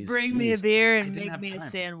please. Bring me a beer and didn't make have me a time.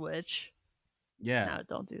 sandwich. Yeah. No,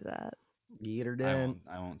 don't do that. Eat her down.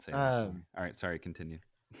 I won't say that. All right. Sorry. Continue.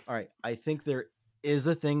 All right. I think there is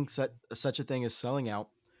a thing, such a thing as selling out.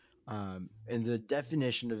 And the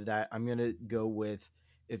definition of that, I'm going to go with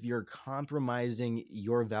if you're compromising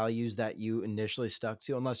your values that you initially stuck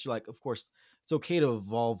to, unless you're like, of course, it's okay to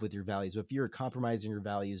evolve with your values. But if you're compromising your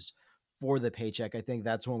values for the paycheck, I think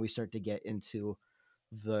that's when we start to get into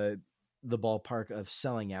the ballpark of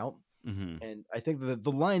selling out. Mm-hmm. And I think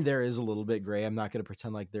the line there is a little bit gray. I'm not going to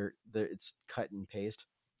pretend like it's cut and paste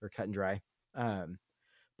or cut and dry.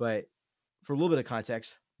 But for a little bit of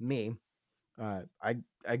context, me,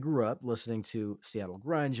 I grew up listening to Seattle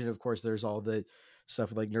grunge, and of course, there's all the stuff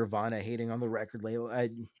with like Nirvana hating on the record label,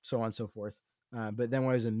 so on and so forth. But then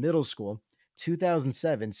when I was in middle school,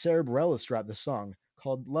 2007, Sarah Bareilles dropped the song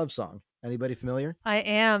called "Love Song." Anybody familiar? I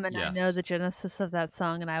am, and I know Yes. the genesis of that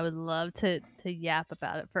song, and I would love to yap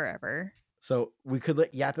about it forever. So we could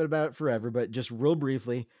yap it about it forever, but just real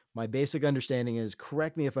briefly, my basic understanding is,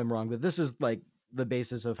 correct me if I'm wrong, but this is like the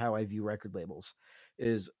basis of how I view record labels.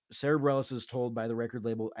 Is Sarah Bareilles is told by the record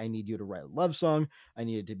label, I need you to write a love song. I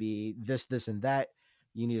need it to be this, this, and that.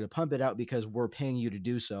 You need to pump it out because we're paying you to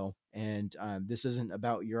do so. And this isn't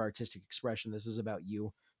about your artistic expression. This is about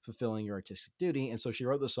you fulfilling your artistic duty. And so she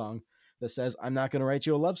wrote the song that says, I'm not going to write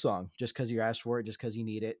you a love song just because you asked for it, just because you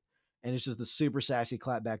need it. And it's just the super sassy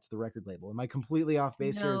clap back to the record label. Am I completely off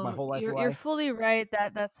base here? Is my whole life a lie? You're fully right.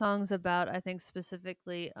 That song's about, I think,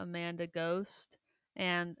 specifically Amanda Ghost,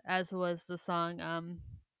 and as was the song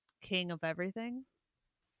King of Everything.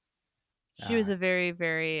 She was a very,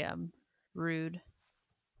 very rude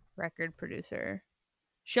record producer.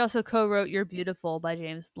 She also co-wrote "You're Beautiful" by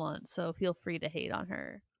James Blunt, so feel free to hate on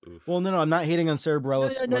her. Oof. Well, no, I'm not hating on Sarah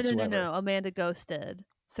Bareilles whatsoever. No. Amanda Ghost did.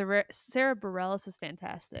 Sarah Bareilles is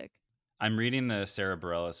fantastic. I'm reading the Sarah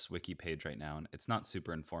Bareilles wiki page right now, and it's not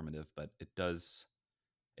super informative, but it does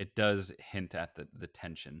hint at the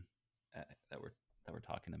tension that we're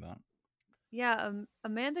talking about. Yeah,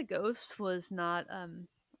 Amanda Ghost was not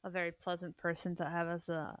a very pleasant person to have as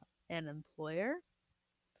an employer,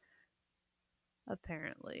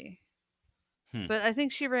 apparently. But I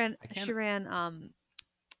think she ran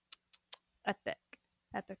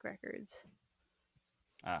Epic Records.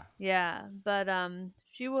 Yeah, but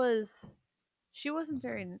she wasn't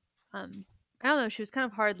very I don't know, she was kind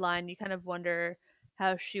of hardline. You kind of wonder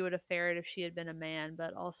how she would have fared if she had been a man,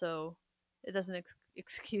 but also it doesn't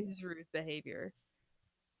excuse rude behavior.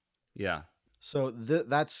 Yeah. So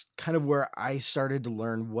that's kind of where I started to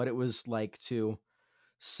learn what it was like to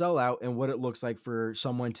sell out and what it looks like for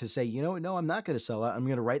someone to say, you know, no, I'm not going to sell out. I'm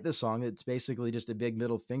going to write this song. It's basically just a big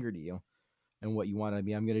middle finger to you and what you want to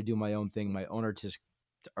be. I'm going to do my own thing, my own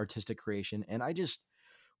artistic creation. And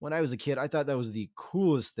when I was a kid, I thought that was the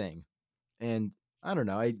coolest thing. And I don't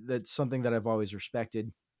know, that's something that I've always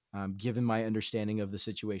respected. given my understanding of the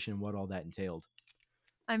situation and what all that entailed.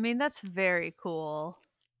 I mean, that's very cool.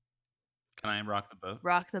 Can I rock the boat?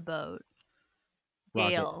 Rock the boat. Rocket.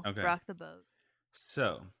 Gale, Okay. rock the boat.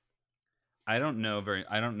 So I don't know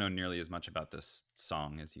nearly as much about this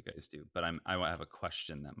song as you guys do, but I have a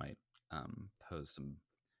question that might pose some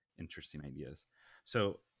interesting ideas.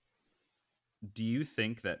 So, do you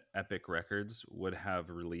think that Epic Records would have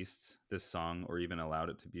released this song or even allowed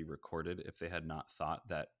it to be recorded if they had not thought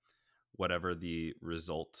that whatever the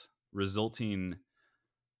resulting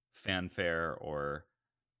fanfare or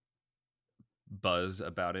buzz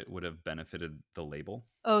about it would have benefited the label?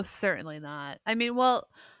 Oh, certainly not. I mean, well,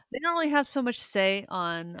 they don't really have so much say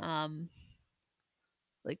on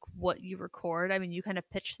like what you record. I mean, you kind of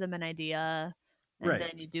pitch them an idea and Right.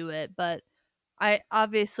 then you do it, but I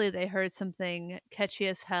obviously they heard something catchy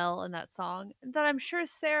as hell in that song that I'm sure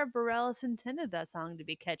Sarah Bareilles intended that song to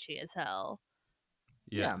be catchy as hell.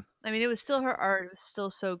 Yeah. I mean, it was still her art, it was still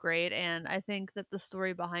so great, and I think that the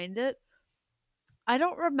story behind it, I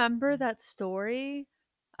don't remember that story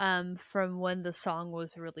from when the song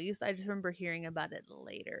was released. I just remember hearing about it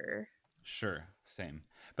later. Sure, same.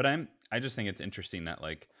 But I just think it's interesting that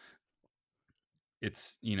like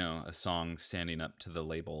it's, a song standing up to the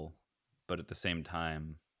label, but at the same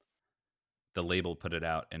time the label put it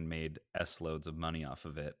out and made S loads of money off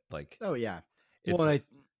of it. Like Oh yeah. it's Well, and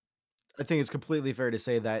I think it's completely fair to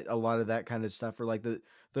say that a lot of that kind of stuff, or like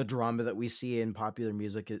the drama that we see in popular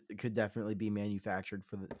music, it could definitely be manufactured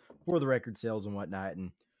for the record sales and whatnot.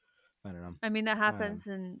 And I don't know. I mean, that happens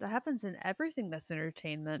in everything that's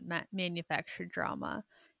entertainment, manufactured drama.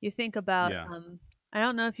 You think about, yeah. I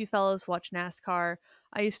don't know if you fellows watch NASCAR.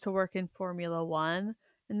 I used to work in Formula One,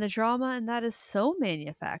 and the drama and that is so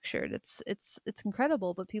manufactured. It's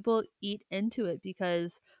incredible, but people eat into it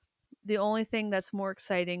because the only thing that's more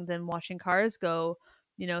exciting than watching cars go,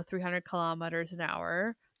 300 kilometers an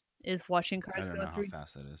hour, is watching I cars don't go know how through.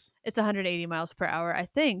 fast that is. It's 180 miles per hour, I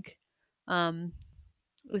think. Um,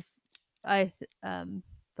 was I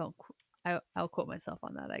don't I'll quote myself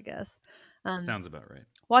on that, I guess. Sounds about right.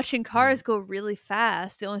 Watching Yeah. cars go really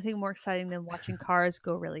fast. The only thing more exciting than watching cars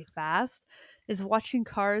go really fast is watching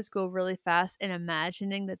cars go really fast and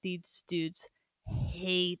imagining that these dudes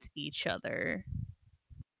hate each other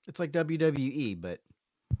It's like WWE, but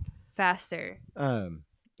faster. all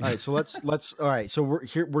right, so let's all right, so we're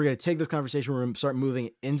going to take this conversation, we're going to start moving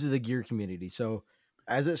into the gear community. So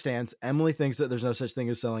as it stands, Emily thinks that there's no such thing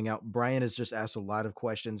as selling out. Brian has just asked a lot of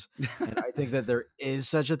questions, and I think that there is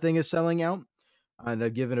such a thing as selling out. And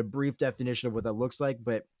I've given a brief definition of what that looks like,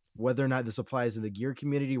 but whether or not this applies in the gear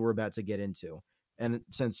community, we're about to get into. And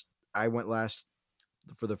since I went last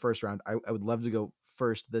for the first round, I would love to go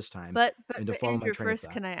first this time But and to but follow my Andrew, train of first,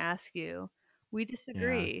 thought. can I ask you? We Yeah.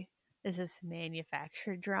 disagree. Is this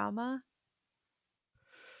manufactured drama?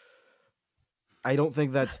 I don't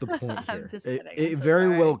think that's the point I'm here. just It, kidding. I'm it so very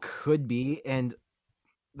sorry. well could be, and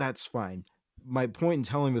that's fine. My point in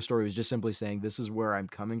telling the story was just simply saying this is where I'm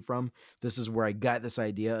coming from. This is where I got this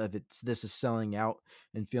idea of this is selling out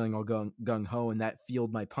and feeling all gung ho, and that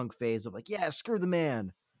fueled my punk phase of like, yeah, screw the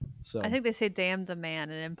man. I So think they say "damn the man"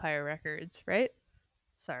 in Empire Records, right?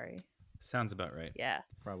 Sorry. Sounds about right. Yeah.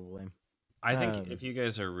 probably. I think if you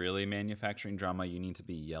guys are really manufacturing drama, you need to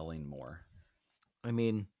be yelling more. I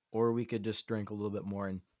mean, or we could just drink a little bit more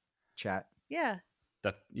and chat. Yeah.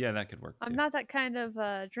 That could work I'm too. not that kind of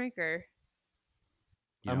drinker.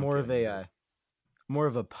 You I'm don't more get of any more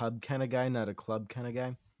of a pub kind of guy, not a club kind of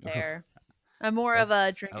guy. There. I'm more of a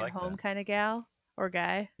I drink at like home that. kind of gal or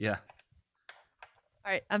guy. Yeah.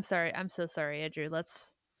 All right. I'm sorry. I'm so sorry, Andrew.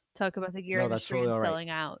 Let's talk about the gear No, that's industry totally and all right. selling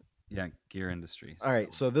out. Yeah. Gear industry. All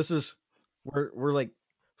right, so this is we're like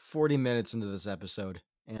 40 minutes into this episode,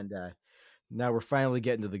 and now we're finally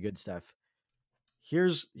getting to the good stuff.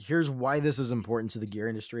 Here's why this is important to the gear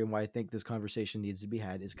industry and why I think this conversation needs to be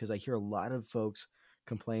had is because I hear a lot of folks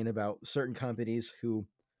complain about certain companies who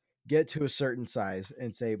get to a certain size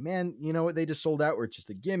and say, man, you know what, they just sold out, or it's just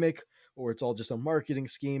a gimmick, or it's all just a marketing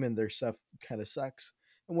scheme and their stuff kind of sucks.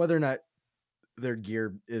 And whether or not their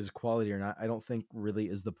gear is quality or not, I don't think really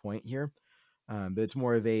is the point here. But it's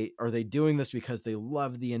more of are they doing this because they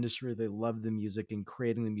love the industry, they love the music and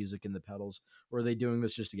creating the music and the pedals, or are they doing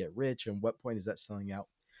this just to get rich? And what point is that selling out?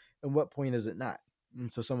 And what point is it not? And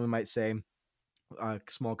so someone might say a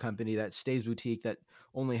small company that stays boutique, that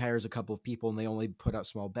only hires a couple of people and they only put out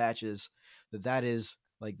small batches, that is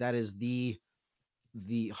the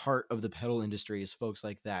heart of the pedal industry is folks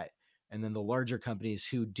like that. And then the larger companies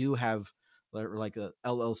who do have like a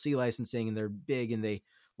LLC licensing and they're big and they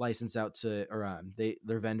license out to, or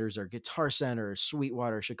their vendors are Guitar Center,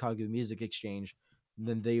 Sweetwater, Chicago Music Exchange.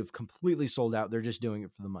 then they've completely sold out. They're just doing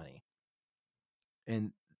it for the money.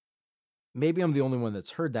 And maybe I'm the only one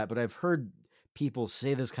that's heard that, but I've heard people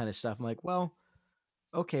say this kind of stuff. I'm like, well,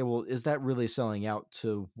 okay, well, is that really selling out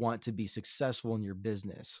to want to be successful in your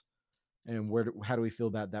business? And how do we feel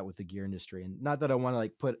about that with the gear industry? And not that I want to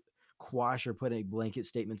like quash or put any blanket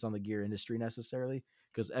statements on the gear industry necessarily,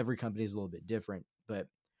 because every company is a little bit different. But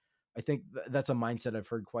I think that's a mindset I've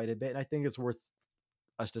heard quite a bit, and I think it's worth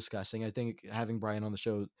us discussing. I think having Brian on the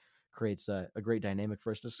show creates a great dynamic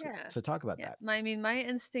for us Yeah. to talk about Yeah. that. I mean, my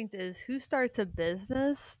instinct is who starts a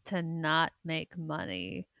business to not make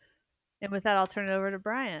money? And with that, I'll turn it over to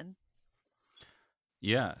Brian.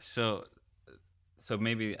 Yeah. So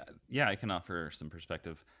maybe, yeah, I can offer some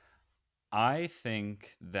perspective. I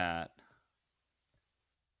think that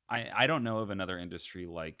I don't know of another industry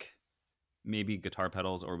like maybe guitar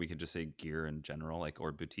pedals, or we could just say gear in general, like,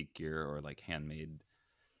 or boutique gear, or like handmade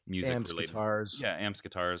music Amps, related. guitars. Yeah, amps,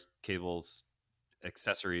 guitars, cables,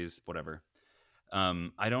 accessories, whatever.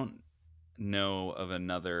 I don't know of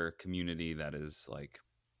another community that is like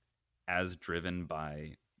as driven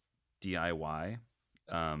by DIY,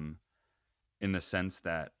 um, in the sense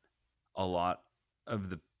that a lot of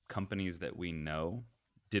the companies that we know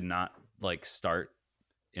did not like start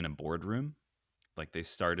in a boardroom. Like they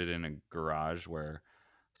started in a garage where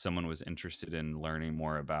someone was interested in learning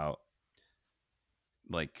more about,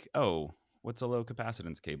 like, oh, what's a low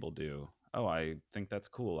capacitance cable do? Oh, I think that's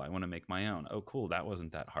cool. I want to make my own. Oh, cool. That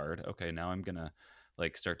wasn't that hard. Okay, now I'm going to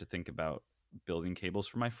like start to think about building cables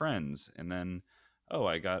for my friends. And then, oh,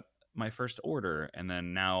 I got my first order. And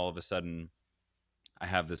then now all of a sudden I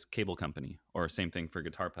have this cable company, or same thing for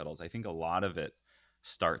guitar pedals. I think a lot of it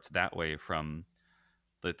starts that way, from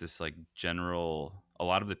like this like general, a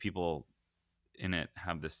lot of the people in it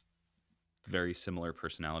have this very similar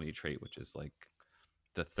personality trait, which is like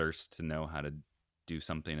the thirst to know how to do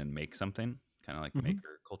something and make something, kind of like Mm-hmm.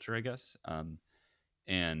 maker culture, I guess.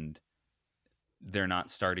 And they're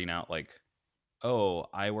not starting out like, oh,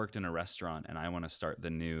 I worked in a restaurant and I want to start the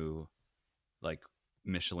new like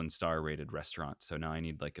Michelin star rated restaurant. So now I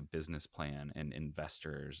need like a business plan and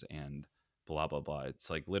investors and blah, blah, blah. It's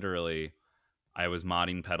like literally, I was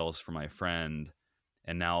modding pedals for my friend,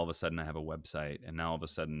 and now all of a sudden I have a website, and now all of a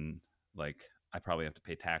sudden, like, I probably have to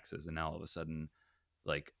pay taxes, and now all of a sudden,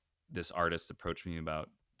 like, this artist approached me about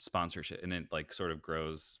sponsorship, and it like sort of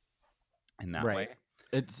grows in that way. Right.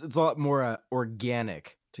 It's a lot more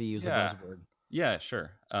organic, to use a Yeah. buzzword. Yeah,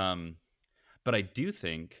 sure. But I do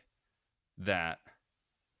think that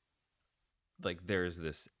like there's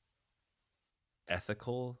this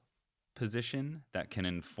ethical position that can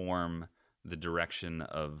inform the direction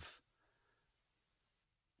of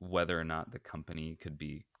whether or not the company could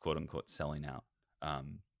be quote unquote selling out,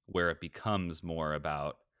 where it becomes more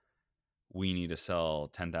about, we need to sell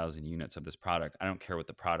 10,000 units of this product. I don't care what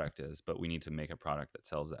the product is, but we need to make a product that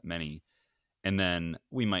sells that many. And then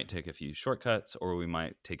we might take a few shortcuts, or we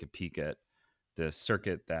might take a peek at the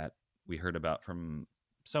circuit that we heard about from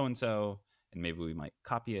so and so, and maybe we might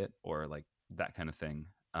copy it, or like that kind of thing.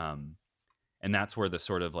 And that's where the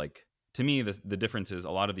sort of like, to me, the difference is,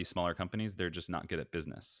 a lot of these smaller companies, they're just not good at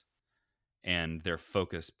business, and they're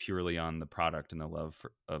focused purely on the product and the love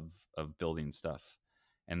of building stuff.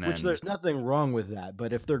 And Which then, there's nothing wrong with that,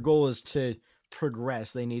 but if their goal is to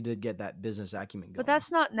progress, they need to get that business acumen But going.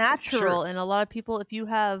 that's not sure, natural. And a lot of people, if you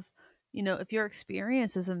have, if your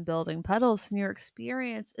experience is in building pedals and your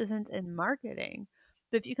experience isn't in marketing,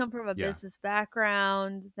 but if you come from a yeah, business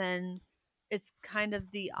background, then it's kind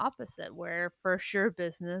of the opposite, where first you're a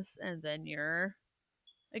business and then you're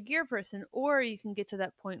a gear person. Or you can get to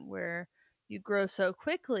that point where you grow so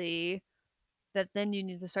quickly that then you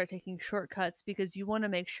need to start taking shortcuts because you want to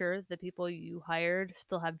make sure the people you hired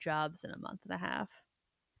still have jobs in a month and a half.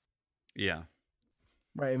 yeah,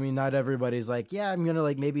 Right. I mean, not everybody's like, yeah, I'm gonna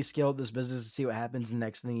like maybe scale this business and see what happens. And the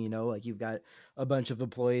next thing you know, like you've got a bunch of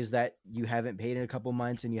employees that you haven't paid in a couple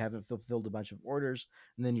months, and you haven't fulfilled a bunch of orders,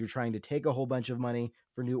 and then you're trying to take a whole bunch of money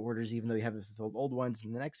for new orders, even though you haven't fulfilled old ones.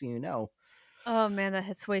 And the next thing you know, Oh man, that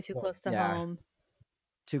hits way too well, close to yeah, home.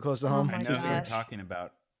 too close to Oh home, I my too know who you're soon. gosh. talking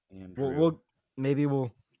about, We'll, Andrew. we'll maybe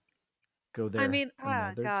we'll go I there mean,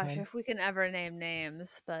 another gosh, time. if we can ever name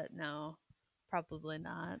names, but no, probably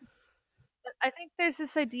not. But I think there's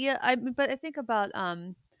this idea. But I think about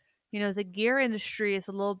the gear industry is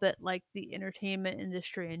a little bit like the entertainment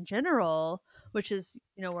industry in general, which is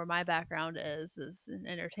where my background is in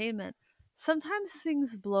entertainment. Sometimes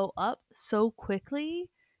things blow up so quickly,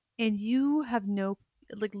 and you have no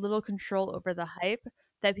like little control over the hype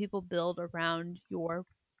that people build around your,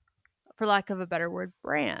 for lack of a better word,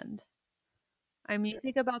 brand. I mean, you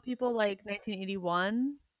think about people like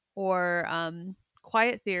 1981 or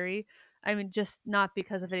Quiet Theory. I mean, just not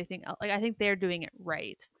because of anything else. Like I think they're doing it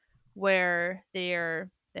right, where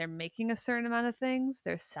they're making a certain amount of things,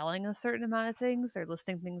 they're selling a certain amount of things, they're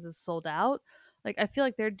listing things as sold out. Like I feel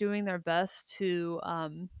like they're doing their best to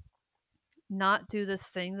not do this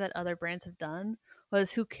thing that other brands have done.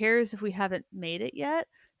 Was who cares if we haven't made it yet?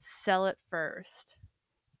 Sell it first,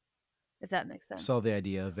 if that makes sense. Sell the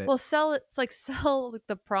idea of it. Well, sell it. It's like sell like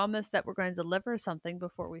the promise that we're going to deliver something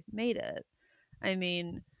before we've made it. I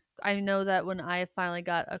mean, I know that when I finally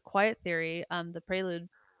got a Quiet Theory, the Prelude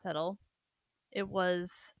pedal, it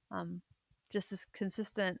was just as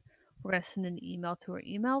consistent. We're going to send an email to our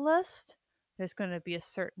email list. There's going to be a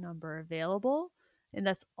certain number available, and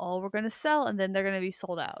that's all we're going to sell, and then they're going to be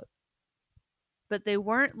sold out. But they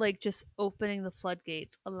weren't like just opening the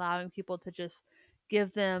floodgates, allowing people to just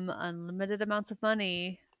give them unlimited amounts of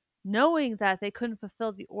money, knowing that they couldn't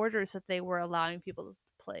fulfill the orders that they were allowing people to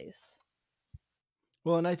place.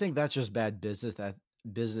 Well, and I think that's just bad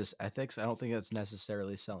business ethics. I don't think that's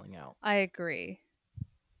necessarily selling out. I agree.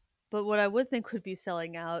 But what I would think would be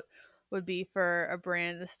selling out would be for a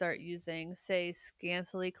brand to start using, say,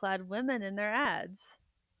 scantily clad women in their ads.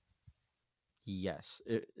 Yes,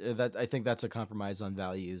 that I think that's a compromise on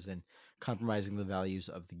values and compromising the values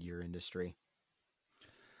of the gear industry.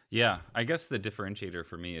 Yeah, I guess the differentiator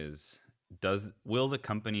for me is will the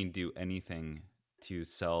company do anything to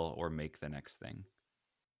sell or make the next thing?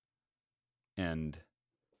 And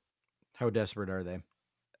how desperate are they?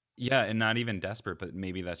 Yeah, and not even desperate, but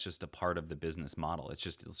maybe that's just a part of the business model. It's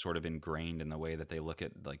just sort of ingrained in the way that they look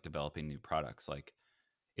at like developing new products. Like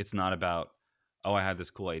it's not about, oh, I had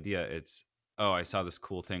this cool idea. It's, oh, I saw this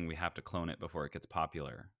cool thing. We have to clone it before it gets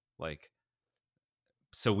popular. Like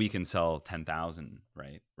so we can sell 10,000,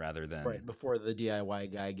 right? Rather than right before the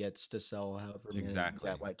DIY guy gets to sell however many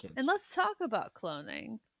DIY kits. And let's talk about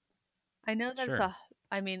cloning. I know that sure.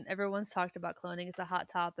 everyone's talked about cloning. It's a hot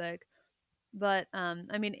topic. But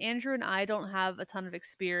I mean, Andrew and I don't have a ton of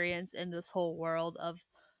experience in this whole world of,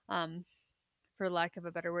 for lack of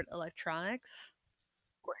a better word, electronics.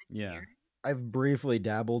 Yeah. I've briefly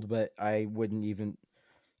dabbled, but I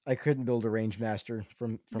couldn't build a range master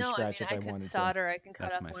from No, scratch if I I can wanted solder. I can cut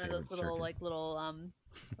That's up my one of favorite those little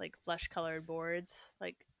circuit. like flesh colored boards.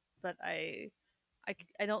 But I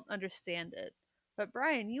don't understand it. But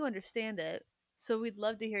Brian, you understand it, so we'd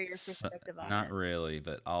love to hear your perspective on it. Not really,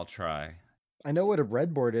 but I'll try. to. I know what a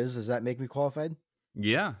breadboard is. Does that make me qualified?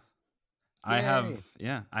 Yeah. I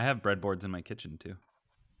Yay. have breadboards in my kitchen too.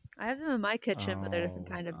 I have them in my kitchen, but they're different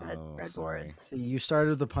kind of sorry. breadboards. See, you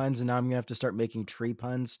started the puns, and now I'm gonna have to start making tree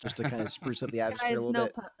puns just to kind of spruce up the atmosphere Guys, a little no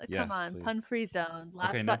bit. pun. Yes, Come on, please. pun-free zone.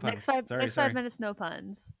 Okay, no puns. Next 5 minutes, no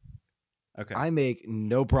puns. Okay. I make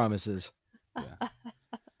no promises. Yeah.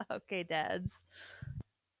 Okay, dads.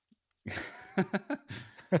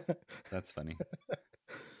 That's funny.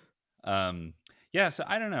 Yeah, so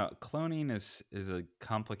I don't know. Cloning is a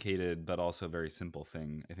complicated but also very simple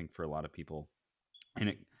thing, I think, for a lot of people.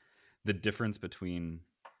 And the difference between,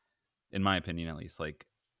 in my opinion at least, like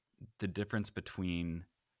the difference between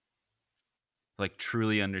like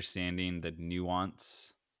truly understanding the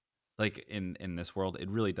nuance, like in this world, it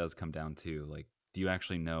really does come down to like, do you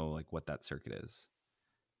actually know like what that circuit is?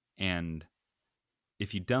 And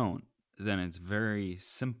if you don't, then it's very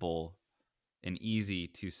simple and easy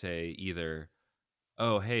to say either,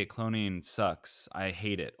 oh, hey, cloning sucks, I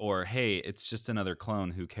hate it, or hey, it's just another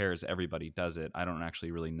clone, who cares, everybody does it, I don't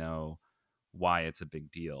actually really know why it's a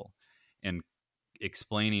big deal. And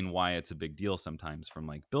explaining why it's a big deal sometimes from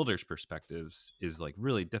like builders' perspectives is like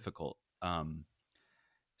really difficult.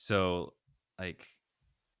 So like,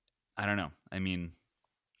 I don't know. I mean,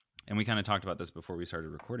 and we kind of talked about this before we started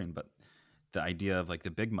recording, but the idea of like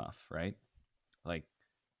the big muff, right? Like,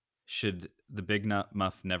 should the big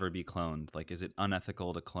muff never be cloned? Like, is it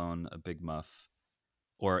unethical to clone a big muff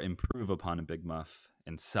or improve upon a big muff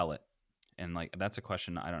and sell it? And like, that's a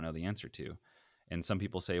question I don't know the answer to. And some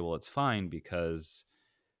people say, well, it's fine because,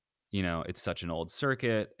 you know, it's such an old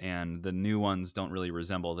circuit and the new ones don't really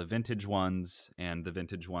resemble the vintage ones, and the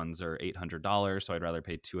vintage ones are $800. So I'd rather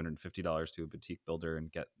pay $250 to a boutique builder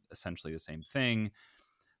and get essentially the same thing,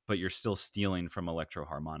 but you're still stealing from Electro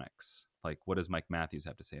Harmonics. Like, what does Mike Matthews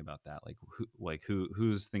have to say about that? Like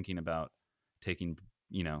who's thinking about taking,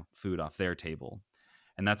 you know, food off their table?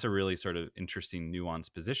 And that's a really sort of interesting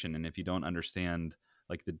nuanced position. And if you don't understand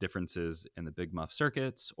like the differences in the big muff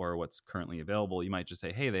circuits or what's currently available, you might just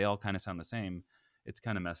say, hey, they all kind of sound the same. It's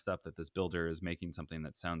kind of messed up that this builder is making something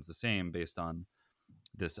that sounds the same based on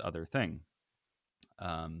this other thing.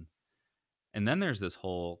 And then there's this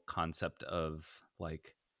whole concept of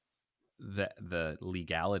like the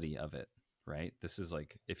legality of it, right? This is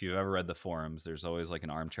like, if you've ever read the forums, there's always like an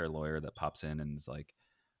armchair lawyer that pops in and is like,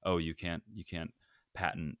 oh, you can't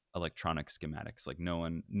patent electronic schematics. Like no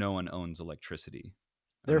one owns electricity.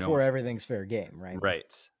 Or no Therefore, everything's fair game, right?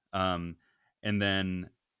 right. And then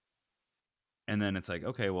it's like,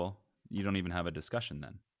 okay, well, you don't even have a discussion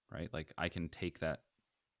then, right? Like I can take that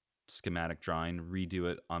schematic drawing, redo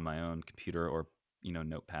it on my own computer or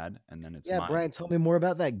notepad, and then it's Yeah, mine. Brian, tell me more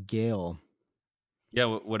about that Gale. Yeah,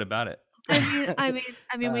 what about it?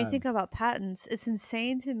 When you think about patents, it's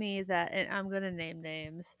insane to me that, and I'm gonna name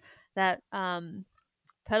names, that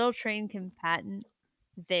Pedal Train can patent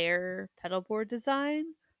their pedal board design,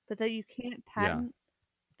 but that you can't Yeah. patent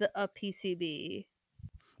a PCB.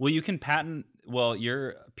 Well, you can patent. Well,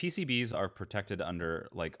 your PCBs are protected under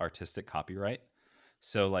like artistic copyright.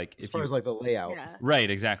 So like As if far you as like the layout. Yeah, right,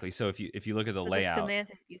 exactly. So if you look at the but the layout,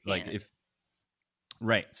 schematic you like can't. if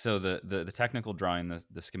right, so the technical drawing,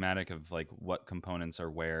 the schematic of like what components are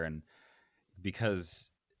where, and because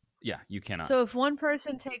yeah, you cannot. So if one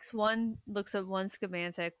person looks at one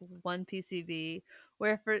schematic, one PCB,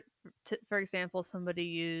 where for example somebody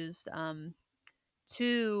used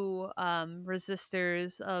two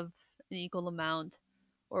resistors of an equal amount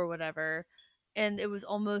or whatever, and it was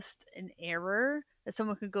almost an error that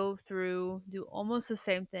someone could go through, do almost the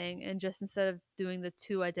same thing, and just instead of doing the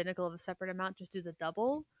two identical of a separate amount, just do the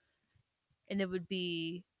double, and it would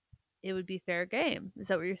be fair game. Is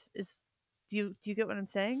that what do you get what I'm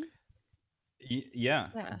saying? Yeah,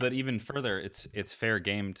 Yeah. but even further, it's fair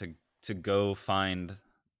game to go find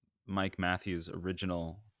Mike Matthews'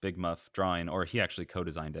 original Big Muff drawing, or he actually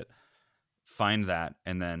co-designed it. Find that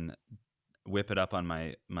and then whip it up on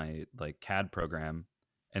my like CAD program,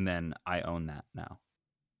 and then I own that now.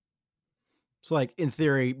 So, like in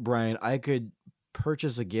theory, Brian, I could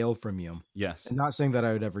purchase a Gale from you. Yes. I'm not saying that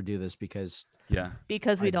I would ever do this because Yeah.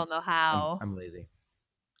 Because we I- don't know how. I'm lazy.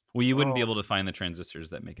 Well, you wouldn't be Oh, able to find the transistors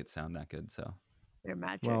that make it sound that good. So, They're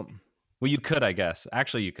magic. well, you could, I guess.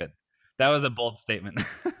 Actually, you could. That was a bold statement.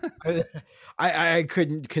 I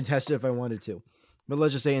couldn't contest it if I wanted to. But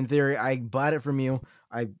let's just say in theory, I bought it from you.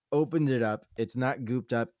 I opened it up. It's not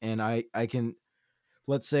gooped up. And I can,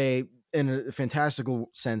 let's say in a fantastical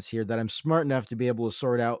sense here, that I'm smart enough to be able to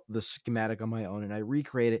sort out the schematic on my own. And I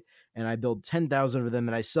recreate it and I build 10,000 of them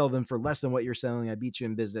and I sell them for less than what you're selling. I beat you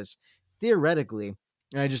in business theoretically.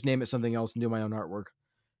 And I just name it something else and do my own artwork.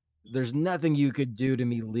 There's nothing you could do to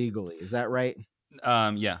me legally. Is that right?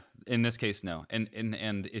 Yeah. In this case, no. And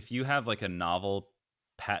if you have like a novel,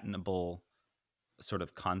 patentable sort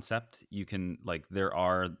of concept, you can like there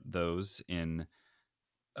are those in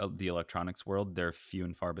the electronics world. They're few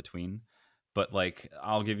and far between. But like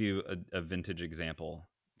I'll give you a vintage example.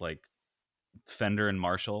 Like Fender and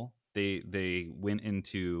Marshall, they went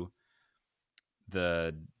into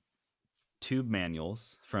the tube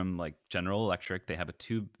manuals from like General Electric. They have a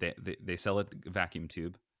tube. They sell a vacuum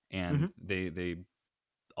tube, and they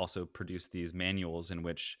also produce these manuals in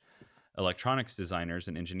which electronics designers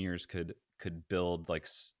and engineers could build like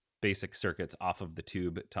basic circuits off of the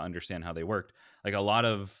tube to understand how they worked. Like a lot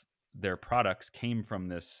of their products came from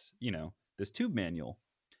this, this tube manual.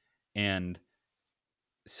 And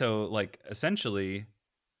so like essentially,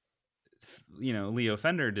 Leo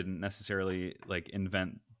Fender didn't necessarily like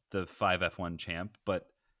invent the 5F1 champ, but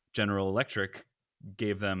General Electric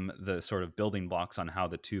gave them the sort of building blocks on how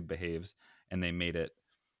the tube behaves, and they made it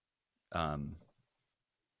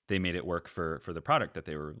work for the product that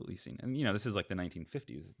they were releasing. And this is like the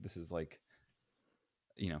 1950s. This is like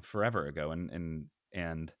forever ago,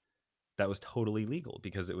 and that was totally legal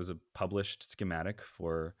because it was a published schematic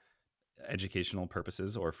for educational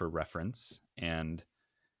purposes or for reference, and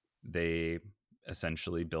they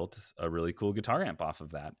essentially built a really cool guitar amp off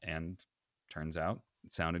of that, and turns out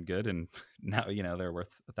it sounded good, and now they're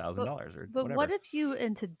worth $1,000 or But whatever. what if you,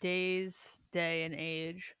 in today's day and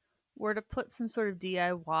age, were to put some sort of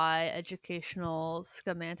DIY educational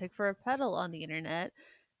schematic for a pedal on the internet,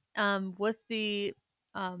 with the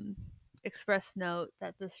express note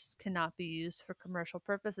that this cannot be used for commercial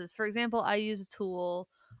purposes? For example, I use a tool,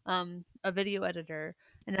 a video editor,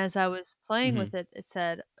 and as I was playing with it, it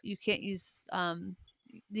said you can't use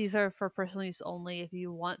these are for personal use only. If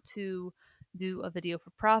you want to do a video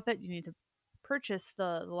for profit, you need to purchase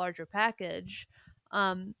the larger package.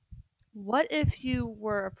 Um, what if you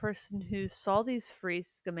were a person who saw these free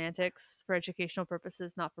schematics for educational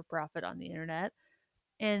purposes, not for profit, on the internet,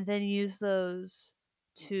 and then use those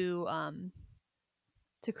to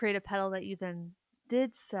create a pedal that you then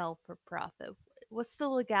did sell for profit? what's the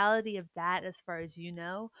legality of that as far as you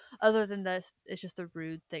know, other than that it's just a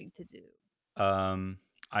rude thing to do?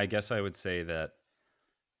 I guess I would say that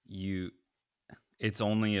you it's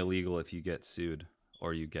only illegal if you get sued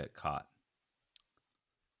or you get caught.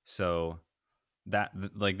 So that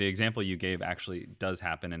like the example you gave actually does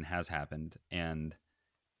happen and has happened, and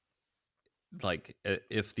like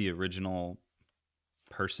if the original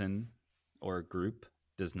person or group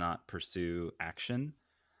does not pursue action,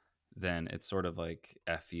 then it's sort of like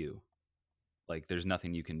F you. Like there's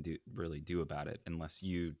nothing you can really do about it unless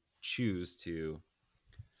you choose to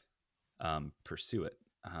pursue it.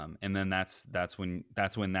 And then that's when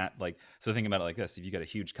that, like, so think about it like this: if you got a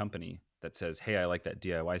huge company that says, "Hey, I like that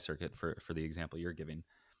DIY circuit," for the example you're giving,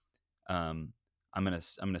 I'm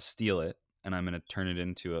gonna steal it and I'm gonna turn it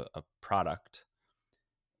into a product,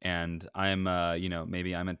 and I'm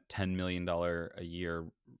maybe I'm a $10 million a year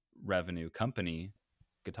revenue company,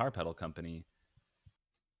 guitar pedal company,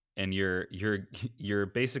 and you're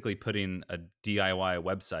basically putting a DIY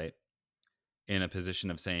website in a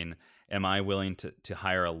position of saying, am I willing to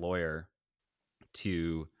hire a lawyer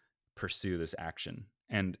to pursue this action?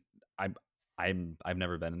 And I've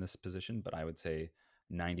never been in this position, but I would say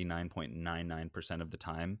 99.99% of the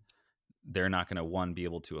time they're not going to, one, be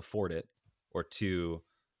able to afford it, or two,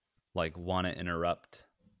 like want to interrupt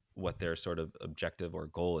what their sort of objective or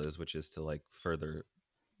goal is, which is to like further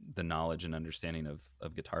the knowledge and understanding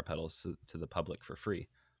of guitar pedals to the public for free.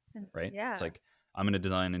 Right? Yeah. It's like I'm going to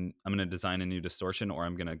design a new distortion, or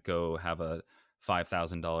I'm going to go have a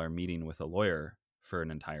 $5,000 meeting with a lawyer for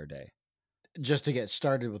an entire day just to get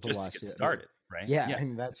started with the just lawsuit. to get started, right? Yeah, I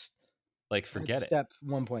mean that's like, forget that's it. step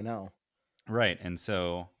 1.0. Right. And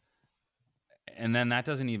so, and then that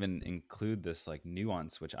doesn't even include this like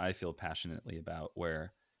nuance, which I feel passionately about,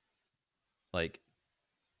 where like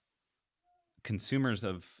consumers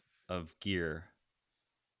of gear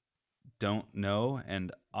don't know,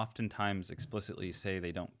 and oftentimes explicitly say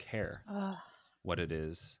they don't care Ugh. what it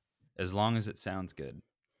is, as long as it sounds good.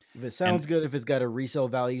 If it sounds good, if it's got a resale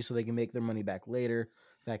value so they can make their money back later,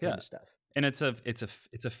 that kind of stuff. And it's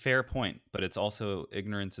a fair point, but it's also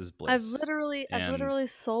ignorance is bliss. I've literally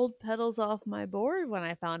sold pedals off my board when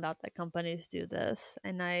I found out that companies do this,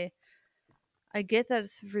 and I get that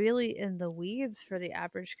it's really in the weeds for the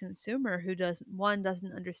average consumer who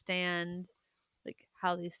doesn't understand like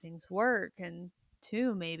how these things work, and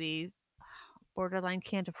two, maybe borderline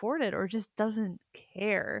can't afford it or just doesn't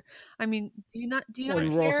care. I mean, do you not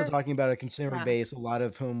And we're also care? talking about a consumer Yeah. base, a lot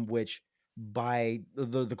of whom which buy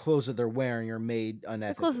the clothes that they're wearing are made unethically.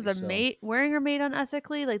 The clothes that they're wearing are made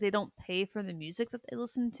unethically. Like they don't pay for the music that they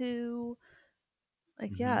listen to.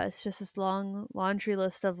 Like, yeah, it's just this long laundry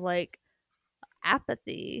list of like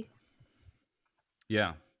apathy.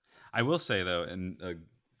 Yeah. I will say though, in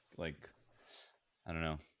like, I don't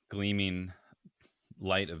know, gleaming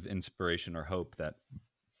light of inspiration or hope, that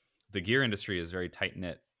the gear industry is very tight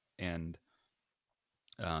knit, and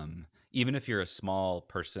even if you're a small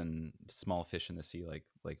person, small fish in the sea,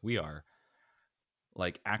 like we are,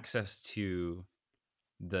 like access to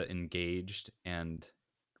the engaged and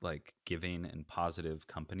like giving and positive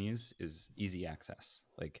companies is easy access.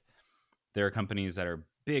 Like there are companies that are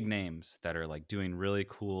big names that are like doing really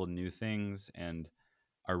cool new things and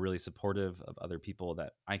are really supportive of other people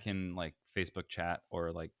that I can like Facebook chat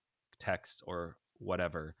or like text or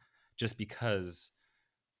whatever, just because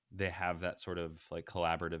they have that sort of like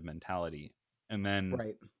collaborative mentality. And then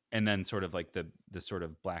Right. and then sort of like the sort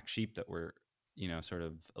of black sheep that we're, sort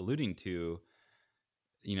of alluding to,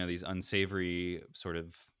 these unsavory sort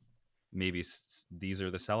of, maybe these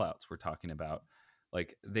are the sellouts we're talking about.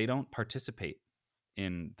 Like they don't participate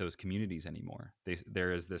in those communities anymore.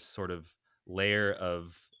 There is this sort of layer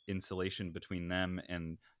of insulation between them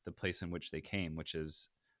and the place in which they came, which is,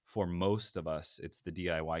 for most of us, it's the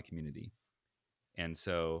DIY community. And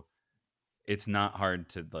so it's not hard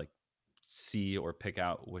to like see or pick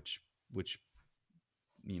out which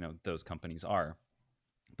those companies are,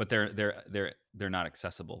 but they're not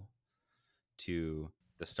accessible to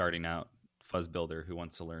the starting out fuzz builder who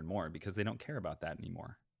wants to learn more, because they don't care about that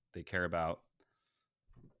anymore. They care about,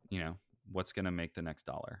 what's going to make the next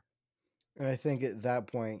dollar. And I think at that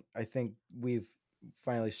point, I think we've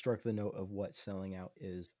finally struck the note of what selling out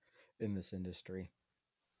is in this industry.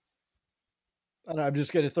 I don't know, I'm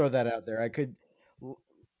just going to throw that out there. I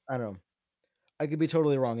don't know. I could be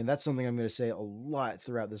totally wrong, and that's something I'm going to say a lot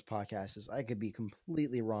throughout this podcast. Is I could be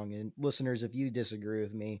completely wrong. And listeners, if you disagree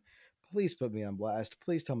with me, please put me on blast.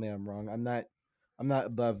 Please tell me I'm wrong. I'm not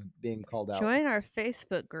above being called out. Join our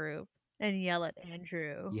Facebook group and yell at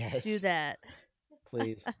Andrew. Yes. Do that.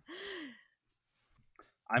 Please.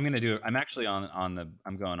 I'm gonna do it. I'm actually I'm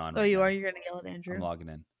going on Oh, right you now. are? You're gonna yell at Andrew? I'm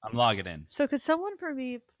logging in. So could someone for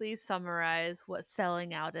me please summarize what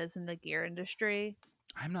selling out is in the gear industry?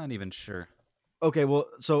 I'm not even sure. Okay, well,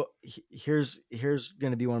 so here's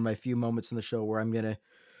going to be one of my few moments in the show where I'm going to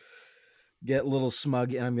get a little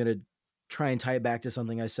smug, and I'm going to try and tie it back to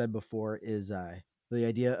something I said before, is the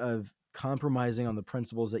idea of compromising on the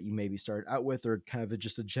principles that you maybe started out with, or kind of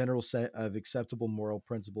just a general set of acceptable moral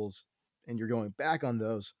principles, and you're going back on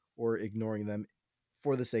those or ignoring them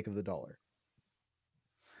for the sake of the dollar.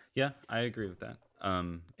 Yeah, I agree with that.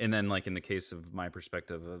 And then like in the case of my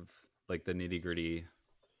perspective of like the nitty-gritty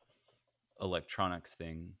electronics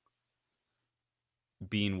thing,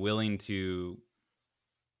 being willing to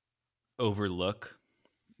overlook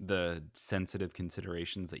the sensitive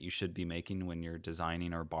considerations that you should be making when you're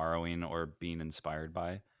designing or borrowing or being inspired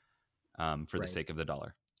by, for the Right. sake of the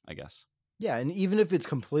dollar, I guess. Yeah, and even if it's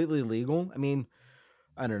completely legal, I mean,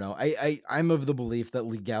 I don't know. I'm of the belief that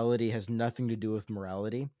legality has nothing to do with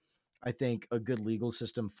morality. I think a good legal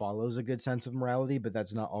system follows a good sense of morality, but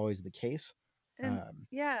that's not always the case. And Um,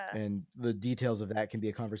 yeah, and the details of that can be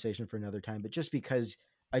a conversation for another time. But just because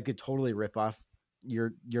I could totally rip off your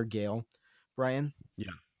Gale, Brian.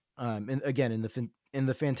 Yeah. And again, in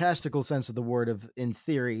the fantastical sense of the word, of in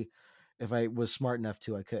theory, if I was smart enough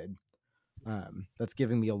to, I could. That's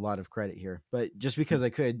giving me a lot of credit here, but just because I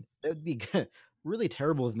could, it would be really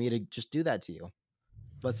terrible of me to just do that to you.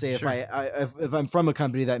 Let's say Sure. if I'm from a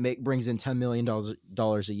company that brings in $10 million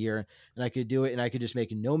a year, and I could do it, and I could just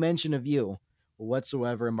make no mention of you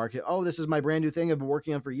whatsoever and market. Oh, this is my brand new thing I've been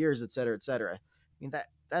working on for years, et cetera, et cetera. I mean,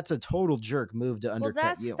 that's a total jerk move to well,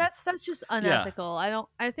 undercut you. that's just Yeah. unethical.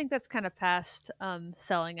 I think that's kind of past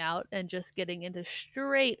selling out and just getting into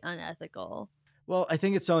straight unethical. Well, I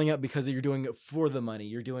think it's selling out because you're doing it for the money.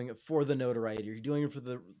 You're doing it for the notoriety. You're doing it for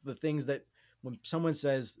the things that when someone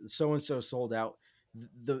says so and so sold out,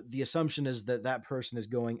 the assumption is that that person is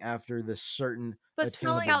going after this certain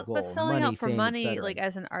attainable But goal, selling money, out for fame, money, etc. like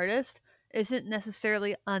as an artist, isn't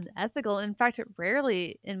necessarily unethical. In fact, it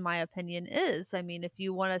rarely, in my opinion, is. I mean, if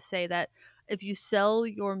you want to say that if you sell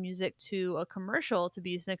your music to a commercial to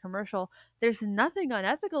be used in a commercial, there's nothing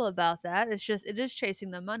unethical about that. It's just it is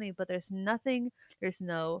chasing the money, but there's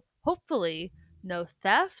no hopefully no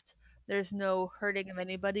theft. There's no hurting of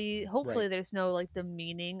anybody. Hopefully Right. there's no like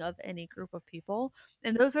demeaning of any group of people.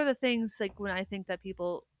 And those are the things like when I think that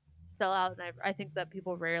people sell out, and I think that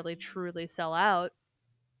people rarely truly sell out,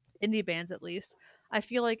 indie bands at least. I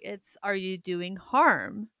feel like it's, are you doing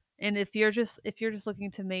harm? And if you're just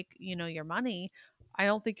looking to make, your money, I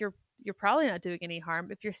don't think you're probably not doing any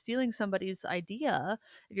harm. If you're stealing somebody's idea,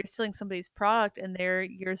 if you're stealing somebody's product and their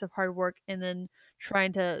years of hard work and then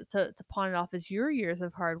trying to pawn it off as your years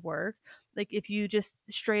of hard work, like if you just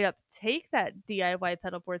straight up take that DIY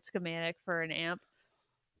pedal board schematic for an amp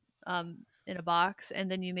in a box and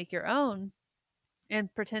then you make your own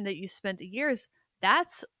and pretend that you spent years,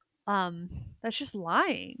 that's that's just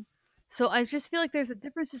lying. So I just feel like there's a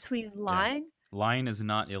difference between Yeah. lying. Lying is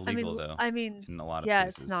not illegal though, I mean, in a lot of yeah,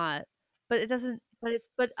 it's cases. not. But it doesn't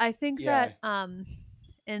but I think Yeah. that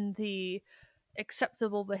in the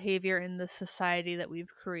acceptable behavior in the society that we've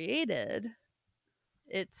created,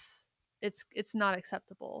 it's it's not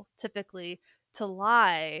acceptable typically to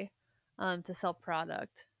lie to sell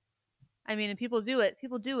product. I mean, and people do it.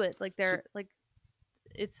 People do it like So they're like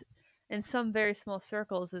it's in some very small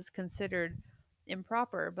circles is considered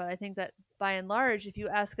improper, but I think that by and large if you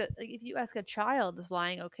ask a child is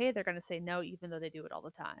lying okay, they're going to say no even though they do it all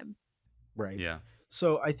the time. right. Yeah.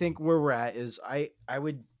 So I think where we're at is I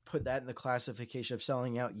would put that in the classification of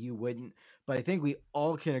selling out. You wouldn't, but I think we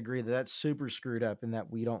all can agree that that's super screwed up and that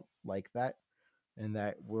we don't like that, and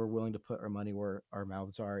that we're willing to put our money where our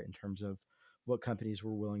mouths are in terms of what companies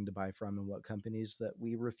we're willing to buy from and what companies that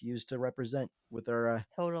we refuse to represent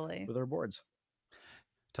Totally. with our boards.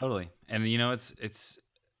 Totally. And you know, it's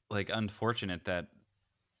like unfortunate that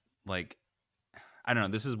like I don't know,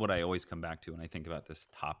 this is what I always come back to when I think about this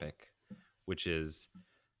topic, which is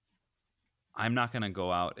I'm not going to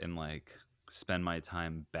go out and like spend my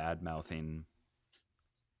time bad mouthing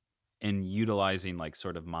and utilizing like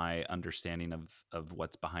sort of my understanding of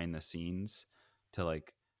what's behind the scenes to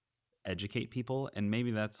like educate people, and maybe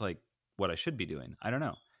that's like what I should be doing. I don't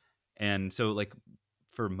know. And so like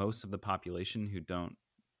for most of the population who don't,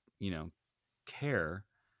 you know, care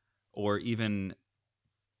or even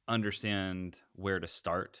understand where to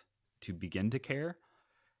start to begin to care,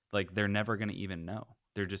 like they're never going to even know.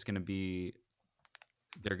 They're just going to be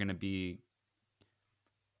they're going to be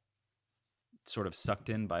sort of sucked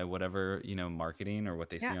in by whatever, marketing or what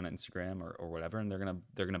they see Yeah. on Instagram or whatever, and they're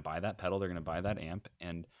gonna buy that pedal, they're gonna buy that amp,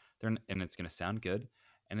 and it's gonna sound good,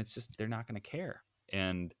 and it's just they're not gonna care,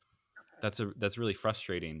 and that's really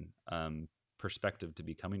frustrating perspective to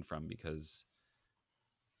be coming from, because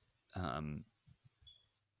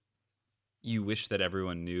you wish that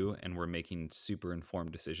everyone knew and were making super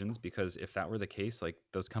informed decisions, because if that were the case, like,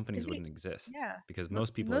 those companies wouldn't exist, Yeah. because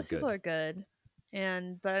most people are Most people good. are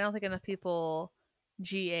good, but I don't think enough people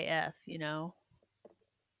GAF.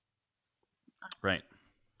 Right.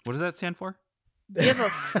 What does that stand for? Give a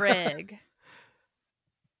frig.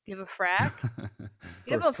 Give a frack. For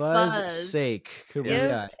Give a fuzz fuzz. sake, could we? Give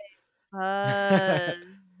Yeah.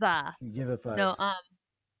 fuzz. Give a fuzz. No,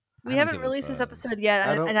 we I don't haven't give a released this fuzz. episode yet,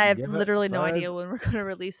 I don't and I have give a literally no idea fuzz. when we're going to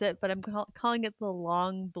release it, but I'm calling it the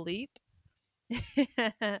long bleep.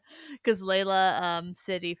 Because Layla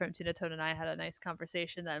City from Tuna Toad and I had a nice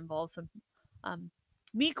conversation that involved some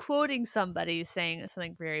me quoting somebody saying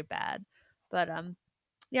something very bad. But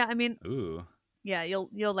yeah, I mean, Ooh, yeah,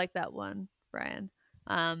 you'll like that one, Brian.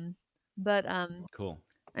 But cool.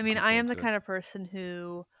 I mean, Look I am forward the to it. kind of person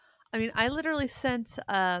who, I mean, I literally sent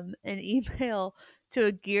an email to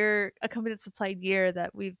a company that supplied gear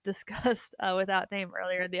that we've discussed without name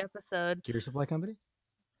earlier in the episode. Gear supply company?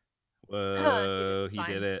 Whoa, It's he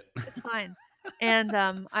did fine. it. It's fine. And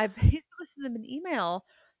I basically sent them an email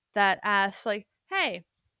that asked, like, hey,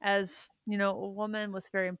 as you know, a woman was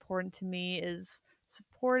very important to me, is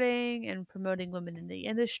supporting and promoting women in the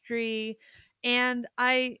industry. And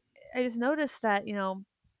I just noticed that,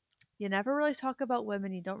 you never really talk about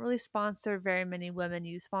women. You don't really sponsor very many women.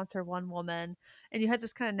 You sponsor one woman, and you had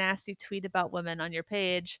this kind of nasty tweet about women on your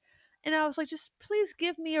page. And I was like, just please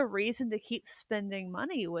give me a reason to keep spending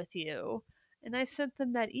money with you. And I sent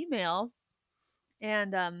them that email,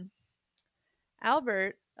 and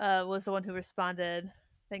Albert was the one who responded.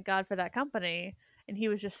 Thank God for that company. And he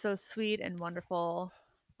was just so sweet and wonderful.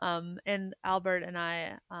 And Albert and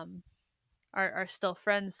I are still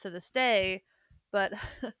friends to this day. But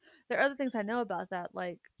there are other things I know about that,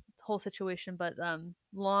 like the whole situation. But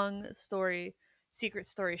long story, secret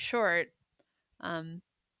story short, um,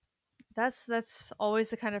 that's always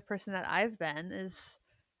the kind of person that I've been. Is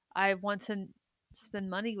I want to spend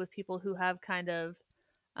money with people who have kind of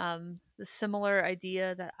the similar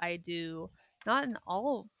idea that I do. Not in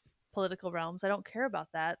all political realms. I don't care about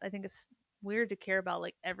that. I think it's weird to care about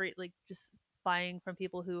just buying from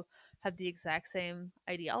people who have the exact same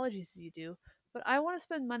ideologies as you do. But I want to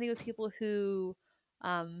spend money with people who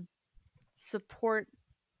um, support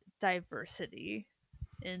diversity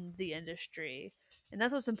in the industry. And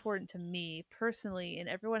that's what's important to me personally. And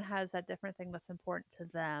everyone has that different thing that's important to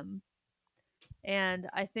them. And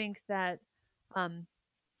I think that um,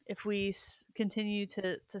 if we continue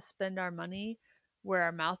to spend our money where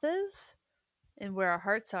our mouth is and where our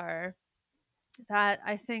hearts are, that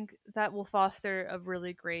I think that will foster a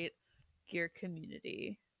really great gear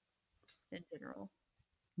community in general.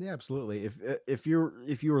 Yeah, absolutely. If you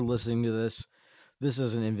were listening to this, this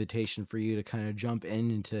is an invitation for you to kind of jump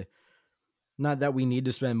into. Not that we need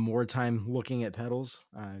to spend more time looking at pedals,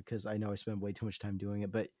 because I know I spend way too much time doing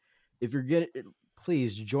it. But if you're getting,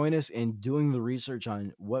 please join us in doing the research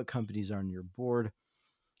on what companies are on your board.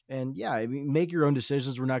 And yeah, I mean, make your own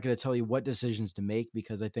decisions. We're not going to tell you what decisions to make,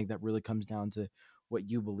 because I think that really comes down to what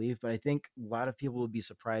you believe. But I think a lot of people would be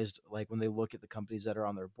surprised, like when they look at the companies that are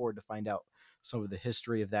on their board, to find out some of the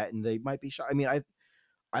history of that, and they might be shocked. I mean,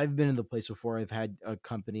 I've been in the place before. I've had a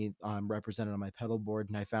company represented on my pedal board,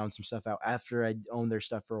 and I found some stuff out after I'd owned their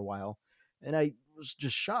stuff for a while, and I was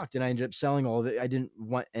just shocked. And I ended up selling all of it. I didn't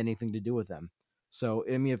want anything to do with them. So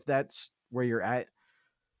I mean, if that's where you're at,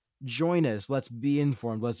 join us. Let's be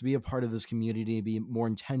informed. Let's be a part of this community. Be more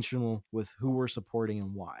intentional with who we're supporting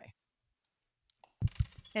and why.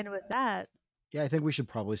 And with that, Yeah, I think we should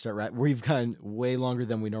probably start. We've gone way longer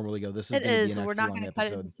than we normally go. This is it going to be is. an We're extra not long going to cut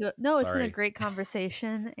it episode. into two. No, it's been a Sorry. great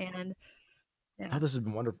conversation, and yeah, Oh, this has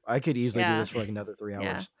been wonderful. I could easily do Yeah. this for like another 3 hours.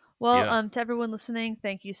 yeah. Well, Yeah. to everyone listening,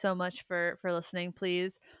 thank you so much for listening.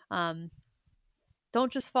 Please,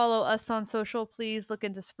 don't just follow us on social. Please look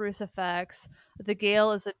into Spruce Effects. The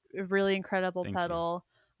Gale is a really incredible Thank you. pedal.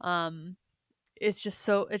 It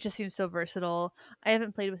just seems so versatile. I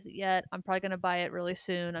haven't played with it yet. I'm probably gonna buy it really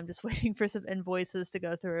soon. I'm just waiting for some invoices to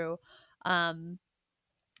go through.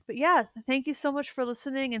 But yeah, thank you so much for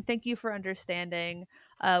listening, and thank you for understanding.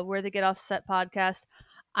 We're the Get Offset podcast.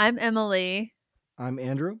 I'm Emily. I'm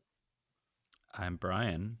Andrew. I'm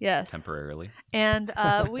Brian. Yes. Temporarily. And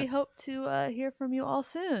we hope to hear from you all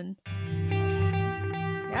soon.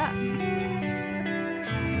 Yeah.